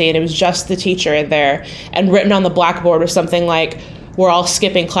was empty and it was just the teacher in there, and written on the blackboard was something like, we're all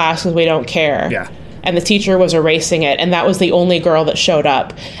skipping class because we don't care. Yeah. And the teacher was erasing it, and that was the only girl that showed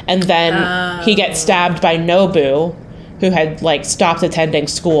up. And then he gets stabbed by Nobu, who had like stopped attending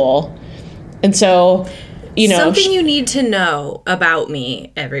school. And so, you know, something you need to know about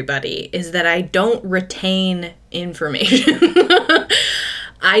me, everybody, is that I don't retain information.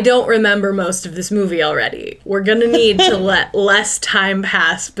 I don't remember most of this movie already. We're going to need to let less time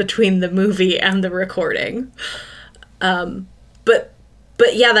pass between the movie and the recording.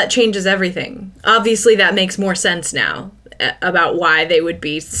 But yeah, that changes everything. Obviously, that makes more sense now about why they would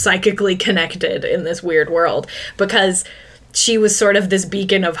be psychically connected in this weird world. Because she was sort of this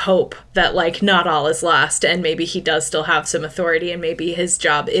beacon of hope that, like, not all is lost, and maybe he does still have some authority, and maybe his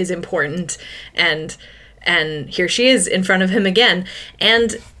job is important, and here she is in front of him again.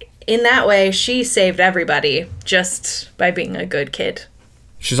 And in that way, she saved everybody just by being a good kid.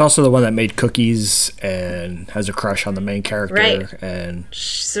 She's also the one that made cookies and has a crush on the main character. Right. And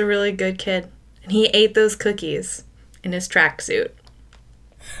she's a really good kid. And he ate those cookies in his tracksuit.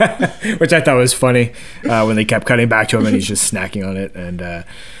 Which I thought was funny when they kept cutting back to him and he's just snacking on it. And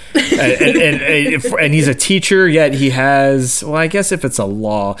he's a teacher, yet he has, well, I guess if it's a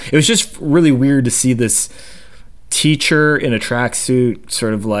law, it was just really weird to see this teacher in a tracksuit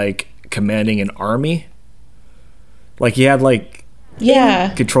sort of like commanding an army. Like he had like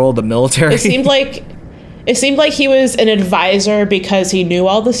control of the military. It seemed like he was an advisor because he knew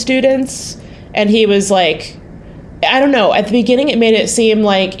all the students, and he was like, I don't know, at the beginning it made it seem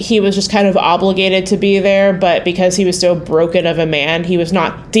like he was just kind of obligated to be there, but because he was so broken of a man, he was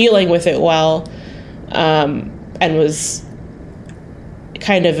not dealing with it well, and was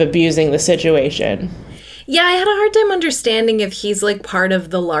kind of abusing the situation. Yeah, I had a hard time understanding if he's, like, part of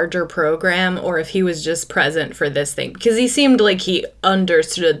the larger program or if he was just present for this thing. Because he seemed like he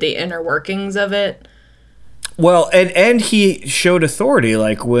understood the inner workings of it. Well, and he showed authority,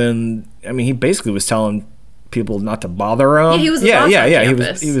 like when, I mean, he basically was telling people not to bother him. Yeah, he was the boss on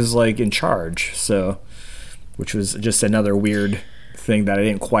campus. He was, like, in charge, so, which was just another weird thing that I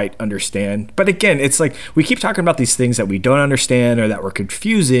didn't quite understand. But again, it's like, we keep talking about these things that we don't understand or that were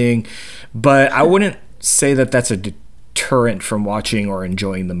confusing, but I wouldn't say that that's a deterrent from watching or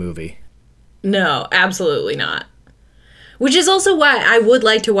enjoying the movie. No, absolutely not. Which is also why I would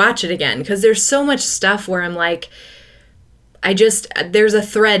like to watch it again, because there's so much stuff where I'm like, there's a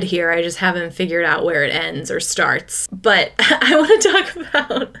thread here, I just haven't figured out where it ends or starts. But I want to talk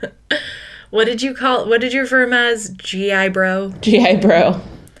about, what did you refer him as? G.I. Bro? G.I. Bro.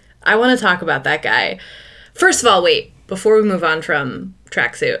 I want to talk about that guy. First of all, wait, before we move on from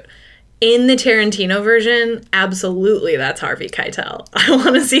Tracksuit, in the Tarantino version, absolutely that's Harvey Keitel. I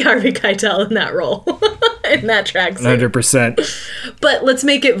want to see Harvey Keitel in that role, in that tracksuit. 100%. But let's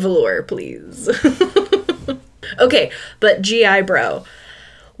make it velour, please. Okay, but G.I. Bro.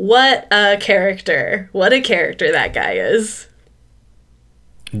 What a character. What a character that guy is.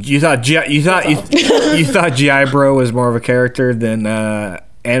 You thought G.I. Bro was more of a character than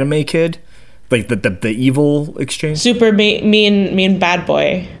Anime Kid? Like the evil exchange? Super mean bad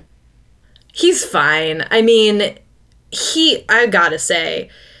boy. He's fine. I mean, I gotta say,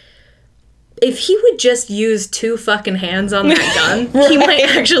 if he would just use 2 fucking hands on that gun, right, he might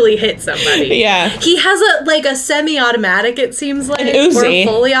actually hit somebody. Yeah. He has a semi-automatic, it seems like, or a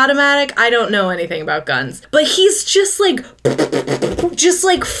fully automatic. I don't know anything about guns. But he's just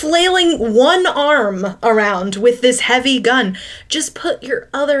flailing one arm around with this heavy gun. Just put your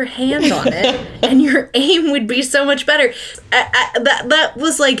other hand on it and your aim would be so much better. That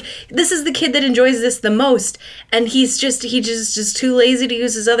was like, this is the kid that enjoys this the most, and he's just too lazy to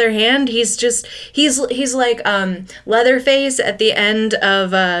use his other hand. He's like Leatherface at the end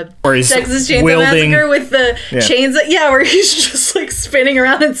of Texas Chainsaw Massacre with the chains. Where he's just like spinning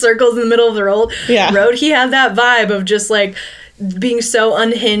around in circles in the middle of the road. He had that vibe of just like being so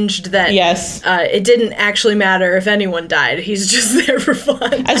unhinged that it didn't actually matter if anyone died. He's just there for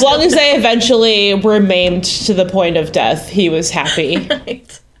fun. As long as they eventually were maimed to the point of death, he was happy.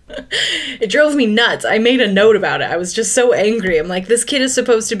 Right. It drove me nuts. I made a note about it. I was just so angry. I'm like, this kid is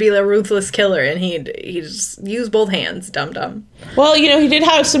supposed to be the ruthless killer, and he just used both hands. Dum-dum. Well, he did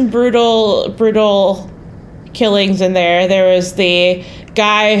have some brutal killings in there. There was the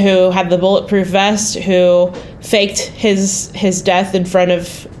guy who had the bulletproof vest who faked his death in front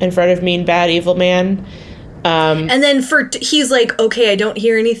of mean, bad, evil man. And then he's like, okay, I don't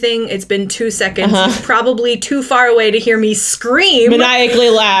hear anything. It's been 2 seconds. He's probably too far away to hear me scream. Maniacally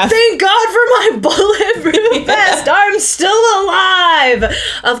laugh. Thank God for my bulletproof vest. I'm still alive.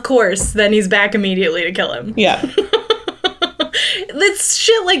 Of course. Then he's back immediately to kill him. Yeah. It's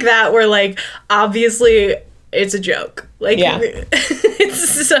shit like that where, like, obviously it's a joke. Like,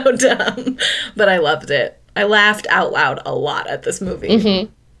 it's so dumb. But I loved it. I laughed out loud a lot at this movie.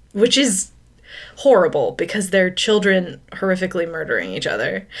 Mm-hmm. Which is horrible because they're children horrifically murdering each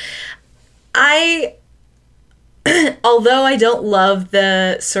other. Although I don't love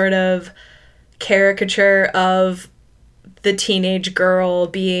the sort of caricature of the teenage girl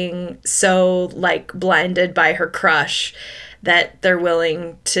being so, like, blinded by her crush that they're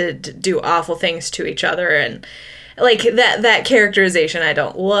willing to do awful things to each other, and like that characterization I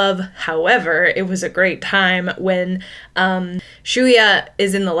don't love. However, it was a great time when Shuya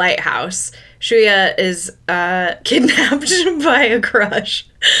is in the lighthouse. Shuya is kidnapped by a crush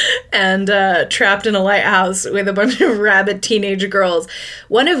and trapped in a lighthouse with a bunch of rabid teenage girls,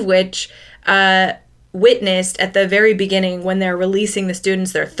 one of which witnessed at the very beginning when they're releasing the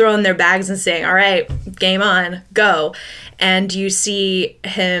students. They're throwing their bags and saying, all right, game on, go. And you see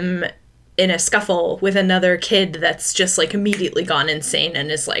him in a scuffle with another kid that's just, like, immediately gone insane and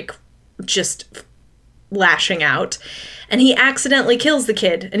is, like, just lashing out. And he accidentally kills the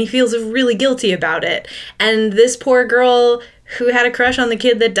kid, and he feels really guilty about it. And this poor girl who had a crush on the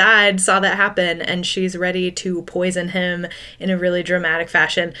kid that died saw that happen, and she's ready to poison him in a really dramatic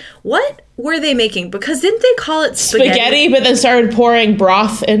fashion. What were they making? Because didn't they call it spaghetti? But then started pouring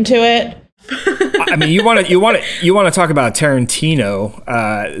broth into it. I mean, you want to talk about Tarantino?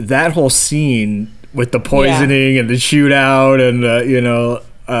 That whole scene with the poisoning and the shootout, and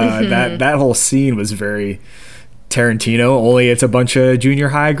that whole scene was very Tarantino. Only it's a bunch of junior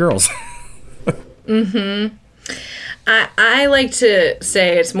high girls. Mm-hmm. I like to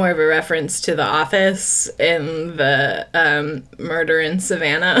say it's more of a reference to The Office in the Murder in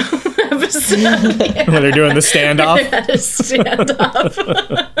Savannah episode. When they're doing the standoff. They had a standoff.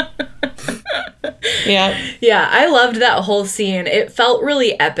 Yeah, I loved that whole scene. It felt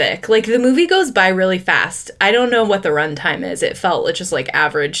really epic. Like, the movie goes by really fast. I don't know what the runtime is. It felt just, like,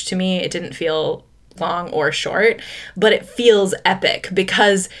 average to me. It didn't feel long or short, but it feels epic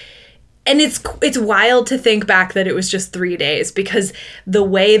because... And it's wild to think back that it was just 3 days, because the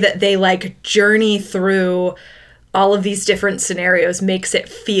way that they, like, journey through all of these different scenarios makes it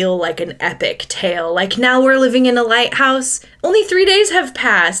feel like an epic tale. Like, now we're living in a lighthouse. Only 3 days have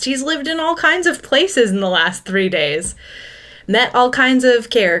passed. He's lived in all kinds of places in the last 3 days. Met all kinds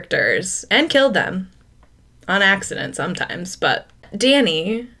of characters and killed them. On accident sometimes. But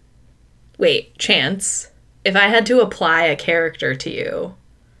Chance, if I had to apply a character to you,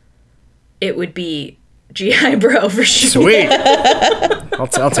 it would be G.I. Bro for sure. Sweet.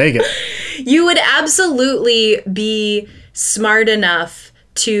 I'll take it. You would absolutely be smart enough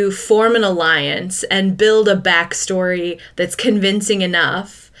to form an alliance and build a backstory that's convincing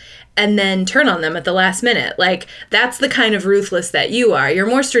enough and then turn on them at the last minute. Like, that's the kind of ruthless that you are. You're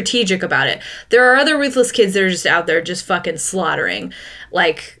more strategic about it. There are other ruthless kids that are just out there just fucking slaughtering,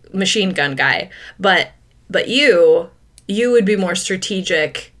 like Machine Gun Guy. But you would be more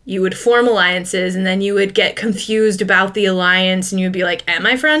strategic. You would form alliances, and then you would get confused about the alliance, and you'd be like, am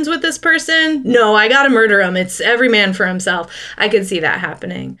I friends with this person? No, I gotta murder him. It's every man for himself. I could see that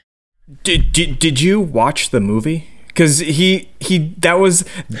happening. Did you watch the movie? Because it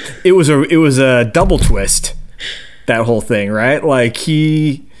was a double twist, that whole thing, right? Like,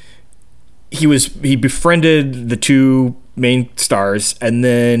 he befriended the two main stars and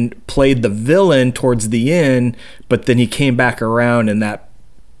then played the villain towards the end, but then he came back around, and that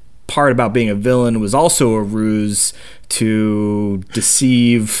part about being a villain was also a ruse to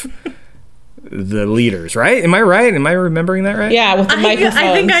deceive the leaders, right? Am I right? Am I remembering that right? Yeah, with the microphones.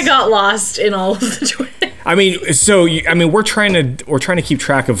 I think I got lost in all of the twists. I mean, we're trying to keep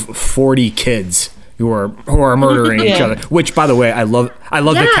track of 40 kids who are murdering each other. Which, by the way, I love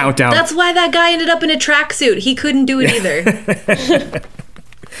the countdown. That's why that guy ended up in a tracksuit. He couldn't do it either.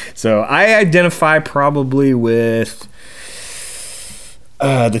 So I identify probably with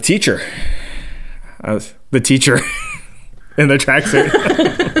the teacher. The teacher in the tracksuit.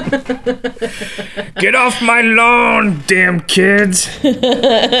 Get off my lawn, damn kids.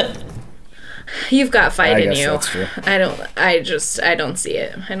 You've got fight in you. That's true. I don't see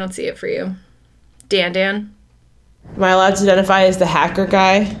it. I don't see it for you. Dan? Am I allowed to identify as the hacker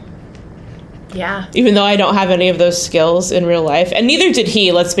guy? Yeah. Even though I don't have any of those skills in real life. And neither did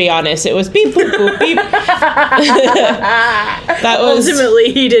he, let's be honest. It was beep, boop, boop, beep. That was...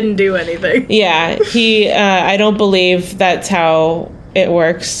 Ultimately, he didn't do anything. Yeah, I don't believe that's how it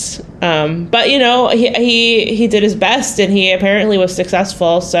works. But, he did his best, and he apparently was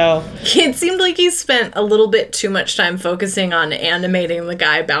successful, so... It seemed like he spent a little bit too much time focusing on animating the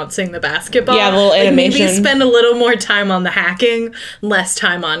guy bouncing the basketball. Yeah, a little animation. Maybe spend a little more time on the hacking, less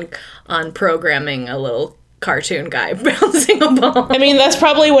time on programming a little cartoon guy bouncing a ball. I mean, that's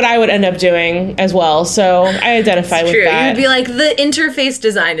probably what I would end up doing as well. So I identify with that. You'd be like, the interface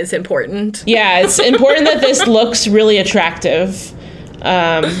design is important. Yeah, it's important that this looks really attractive.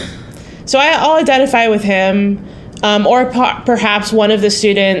 So I'll identify with him. Or perhaps one of the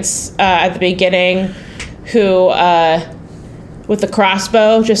students at the beginning who, with the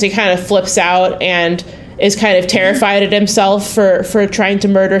crossbow, just he kind of flips out and is kind of terrified at himself for trying to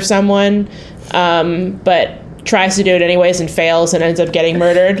murder someone, but tries to do it anyways and fails and ends up getting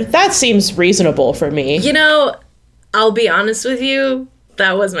murdered. That seems reasonable for me. You know, I'll be honest with you,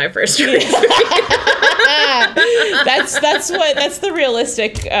 that was my first choice. That's the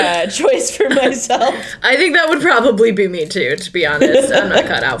realistic choice for myself. I think that would probably be me too, to be honest. I'm not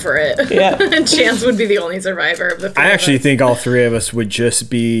cut out for it. Yeah. Chance would be the only survivor of the three. I actually think all three of us would just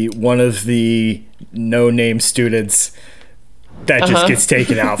be one of the no-name students that just gets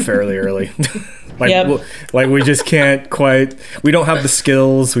taken out fairly early. Like we just can't quite, we don't have the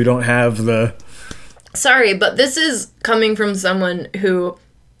skills, we don't have the... Sorry, but this is coming from someone who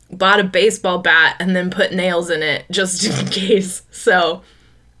bought a baseball bat and then put nails in it just in case. So,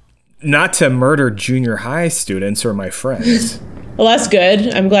 not to murder junior high students or my friends. Well, that's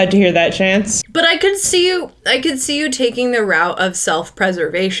good. I'm glad to hear that, Chance. But I could see you taking the route of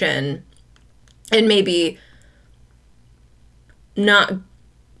self-preservation and maybe not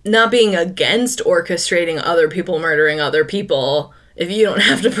being against orchestrating other people murdering other people if you don't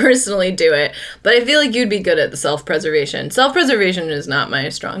have to personally do it. But I feel like you'd be good at the self-preservation. Self-preservation is not my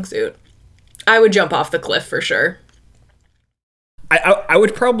strong suit. I would jump off the cliff for sure. I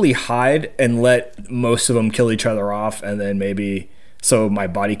would probably hide and let most of them kill each other off, and then maybe so my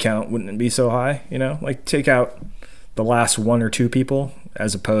body count wouldn't be so high, you know? Like, take out the last one or two people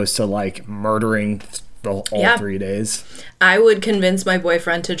as opposed to, like, murdering all 3 days. I would convince my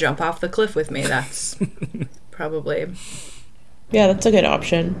boyfriend to jump off the cliff with me. That's probably... Yeah, that's a good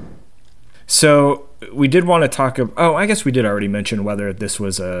option. So we did want to talk about... Oh, I guess we did already mention whether this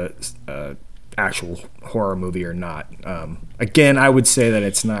was a actual horror movie or not. Again, I would say that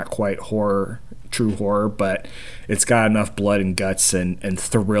it's not quite true horror, but it's got enough blood and guts and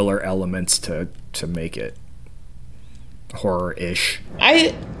thriller elements to make it horror-ish.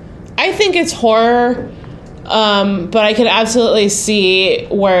 I think it's horror, but I could absolutely see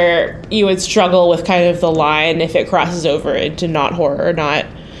where you would struggle with kind of the line if it crosses over into not horror or not.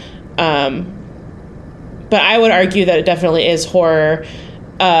 But I would argue that it definitely is horror,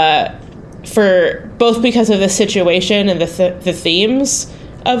 for both because of the situation and the themes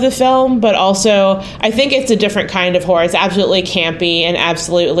of the film, but also I think it's a different kind of horror. It's absolutely campy and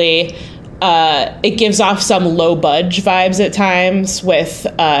absolutely it gives off some low budge vibes at times with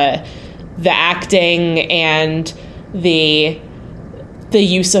the acting and the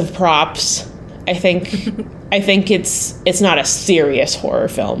use of props. I think it's not a serious horror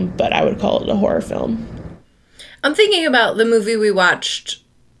film, but I would call it a horror film. I'm thinking about the movie we watched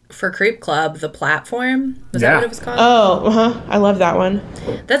for Creep Club, The Platform. Was that what it was called? Oh, I love that one.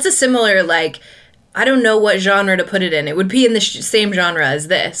 That's a similar, like, I don't know what genre to put it in. It would be in the same genre as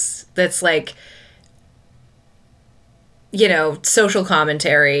this. That's like, you know, social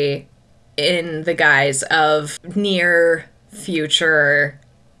commentary in the guise of near future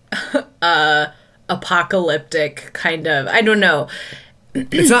apocalyptic kind of, I don't know.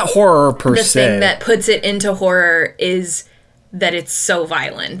 It's not horror per se. The thing that puts it into horror is that it's so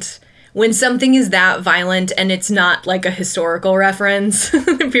violent. When something is that violent and it's not like a historical reference,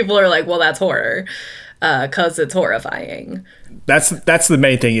 people are like, well, that's horror, because it's horrifying. That's the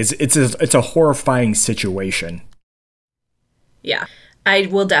main thing, is it's a horrifying situation. Yeah. I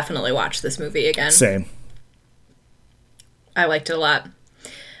will definitely watch this movie again. Same. I liked it a lot.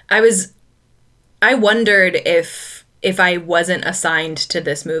 I wondered if I wasn't assigned to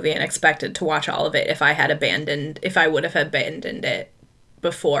this movie and expected to watch all of it, if I would have abandoned it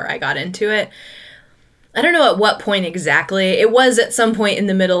before I got into it. I don't know at what point exactly. It was at some point in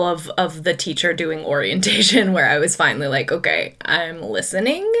the middle of the teacher doing orientation where I was finally like, okay, I'm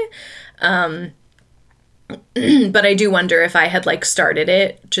listening. But I do wonder if I had like started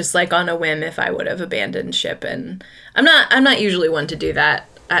it just like on a whim, if I would have abandoned ship. And I'm not usually one to do that.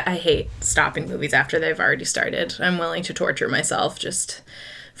 I hate stopping movies after they've already started. I'm willing to torture myself just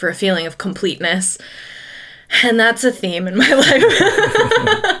for a feeling of completeness. And that's a theme in my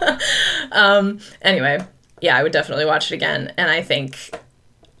life. Anyway, yeah, I would definitely watch it again. And I think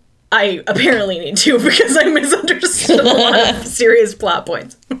I apparently need to, because I misunderstood a lot of serious plot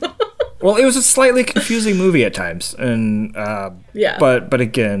points. Well, it was a slightly confusing movie at times, and yeah. But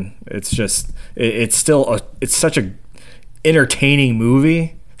again, it's just it's such a entertaining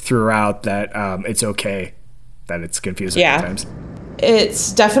movie throughout that it's okay that it's confusing Yeah. at times.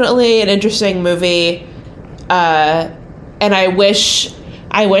 It's definitely an interesting movie, and I wish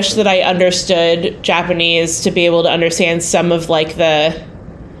that I understood Japanese to be able to understand some of like the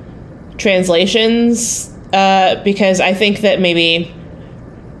translations, because I think that maybe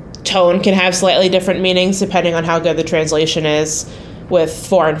tone can have slightly different meanings depending on how good the translation is with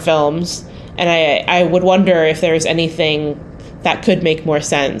foreign films, and I would wonder if there's anything that could make more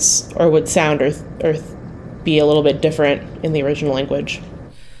sense or would sound or be a little bit different in the original language.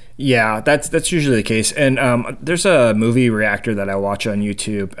 Yeah, that's usually the case. And there's a movie reactor that I watch on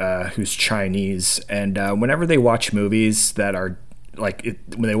YouTube who's Chinese, and whenever they watch movies that are when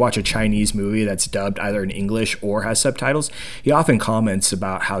they watch a Chinese movie that's dubbed either in English or has subtitles, he often comments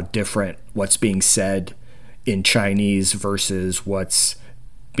about how different what's being said in Chinese versus what's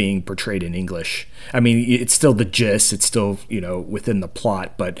being portrayed in English. I mean, it's still the gist, it's still, within the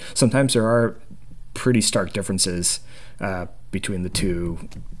plot, but sometimes there are pretty stark differences between the two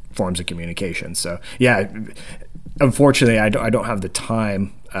forms of communication. So yeah, unfortunately, I don't have the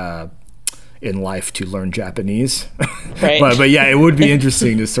time in life to learn Japanese. Right. but yeah, it would be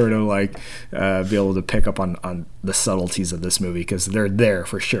interesting to sort of be able to pick up on the subtleties of this movie, because they're there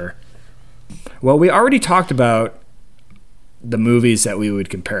for sure. Well, we already talked about the movies that we would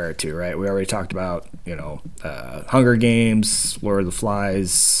compare it to, right? We already talked about, Hunger Games, Lord of the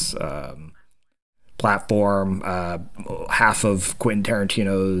Flies, Platform, half of Quentin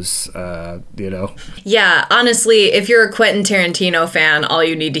Tarantino's, Yeah, honestly, if you're a Quentin Tarantino fan, all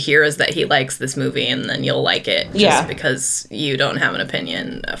you need to hear is that he likes this movie, and then you'll like it just because you don't have an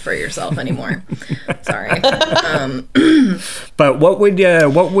opinion for yourself anymore. Sorry. But what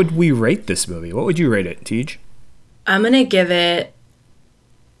would we rate this movie? What would you rate it, Tej? I'm going to give it...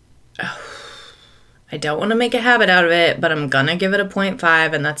 I don't want to make a habit out of it, but I'm going to give it a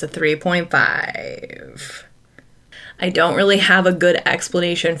 0.5, and that's a 3.5. I don't really have a good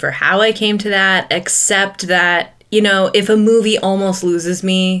explanation for how I came to that, except that, if a movie almost loses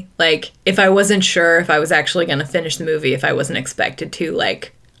me, like, if I wasn't sure if I was actually going to finish the movie, if I wasn't expected to,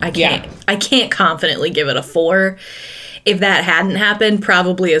 like, I can't confidently give it a 4. If that hadn't happened,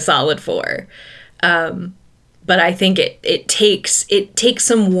 probably a solid 4. But I think it takes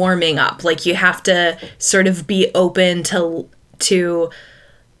some warming up. Like, you have to sort of be open to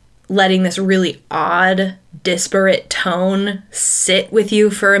letting this really odd, disparate tone sit with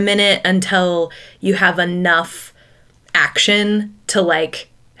you for a minute until you have enough action to, like,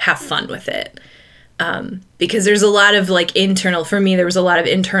 have fun with it. Because there's a lot of, like, for me, there was a lot of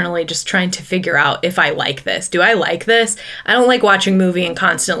internally just trying to figure out if I like this. Do I like this? I don't like watching a movie and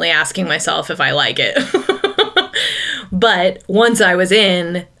constantly asking myself if I like it. But once I was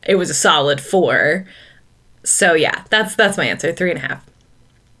in, it was a solid 4. So yeah, that's my answer, 3.5.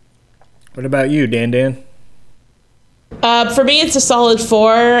 What about you, Dan? For me, it's a solid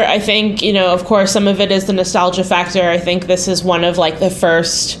 4. I think, of course, some of it is the nostalgia factor. I think this is one of, like, the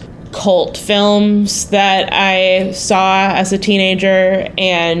first cult films that I saw as a teenager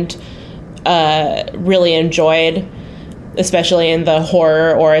and really enjoyed, especially in the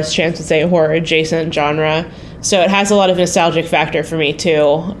horror, or as Chance would say, horror adjacent genre. So it has a lot of nostalgic factor for me too.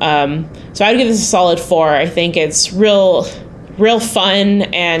 So I would give this a solid 4. I think it's real fun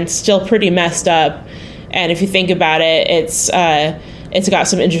and still pretty messed up. And if you think about it, it's got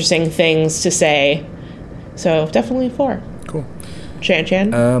some interesting things to say. So definitely a 4. Cool.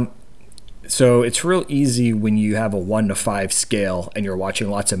 Chan. So it's real easy when you have a 1 to 5 scale and you're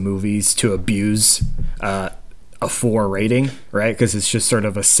watching lots of movies to abuse a 4 rating, right? Because it's just sort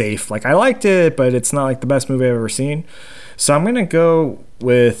of a safe, like, I liked it, but it's not like the best movie I've ever seen. So I'm going to go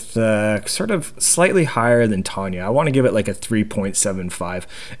with sort of slightly higher than Tanya. I want to give it like a 3.75.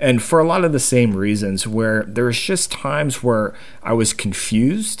 And for a lot of the same reasons, where there's just times where I was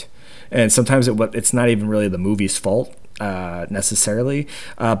confused, and sometimes it's not even really the movie's fault necessarily.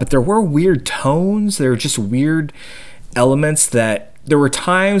 But there were weird tones. There were just weird elements that there were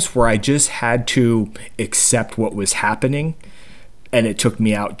times where I just had to accept what was happening, and it took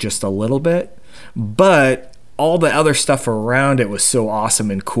me out just a little bit. But all the other stuff around it was so awesome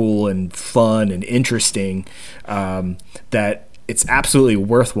and cool and fun and interesting that it's absolutely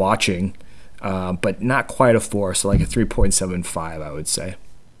worth watching, but not quite a 4, so like a 3.75, I would say.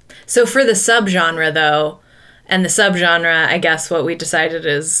 So for the subgenre, though, and the subgenre, I guess what we decided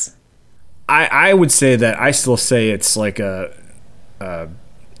is... I would say that I still say it's like a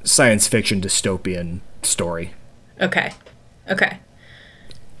science fiction dystopian story. Okay.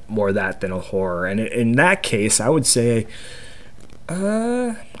 More that than a horror. And in that case, I would say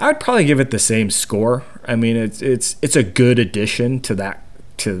I would probably give it the same score. I mean, it's a good addition to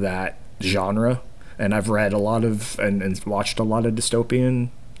that genre. and I've read a lot of and watched a lot of dystopian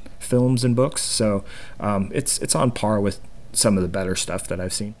films and books, so it's on par with some of the better stuff that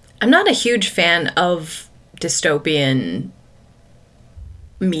I've seen. I'm not a huge fan of dystopian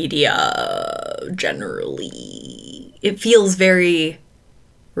media generally. It feels very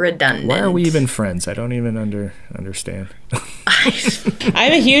redundant. Why are we even friends? I don't even understand.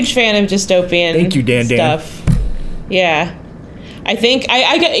 I'm a huge fan of dystopian Thank you, Dan stuff. Yeah. I think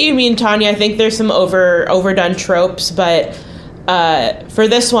I get what you mean, Tanya. I think there's some overdone tropes, but for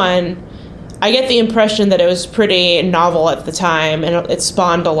this one, I get the impression that it was pretty novel at the time, and it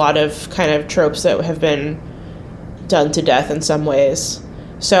spawned a lot of kind of tropes that have been done to death in some ways.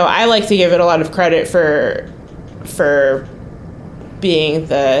 So I like to give it a lot of credit for being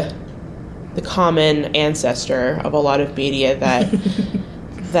the common ancestor of a lot of media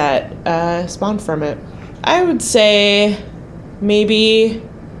that spawned from it. I would say maybe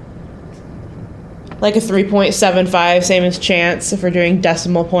like a 3.75, same as Chance if we're doing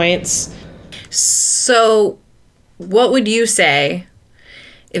decimal points. So what would you say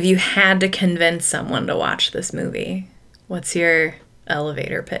if you had to convince someone to watch this movie? What's your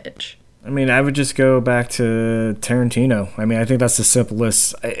elevator pitch? I mean, I would just go back to Tarantino. I mean, I think that's the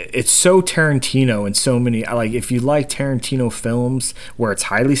simplest. It's so Tarantino in so many. Like, if you like Tarantino films where it's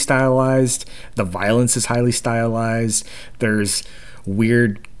highly stylized, the violence is highly stylized, there's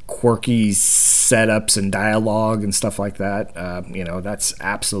weird, quirky setups and dialogue and stuff like that, that's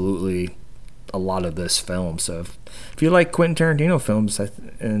absolutely a lot of this film. So if you like Quentin Tarantino films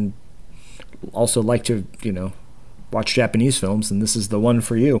and also like to, watch Japanese films, then this is the one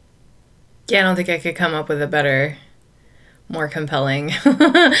for you. Yeah, I don't think I could come up with a better, more compelling.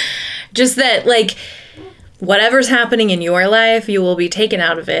 Just that, like, whatever's happening in your life, you will be taken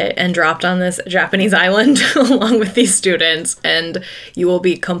out of it and dropped on this Japanese island along with these students, and you will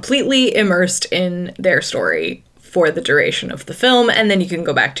be completely immersed in their story for the duration of the film, and then you can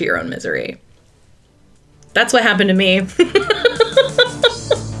go back to your own misery. That's what happened to me.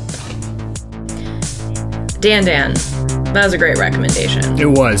 Dan, that was a great recommendation. It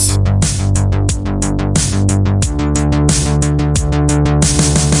was.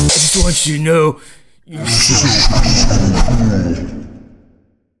 I just want you to know.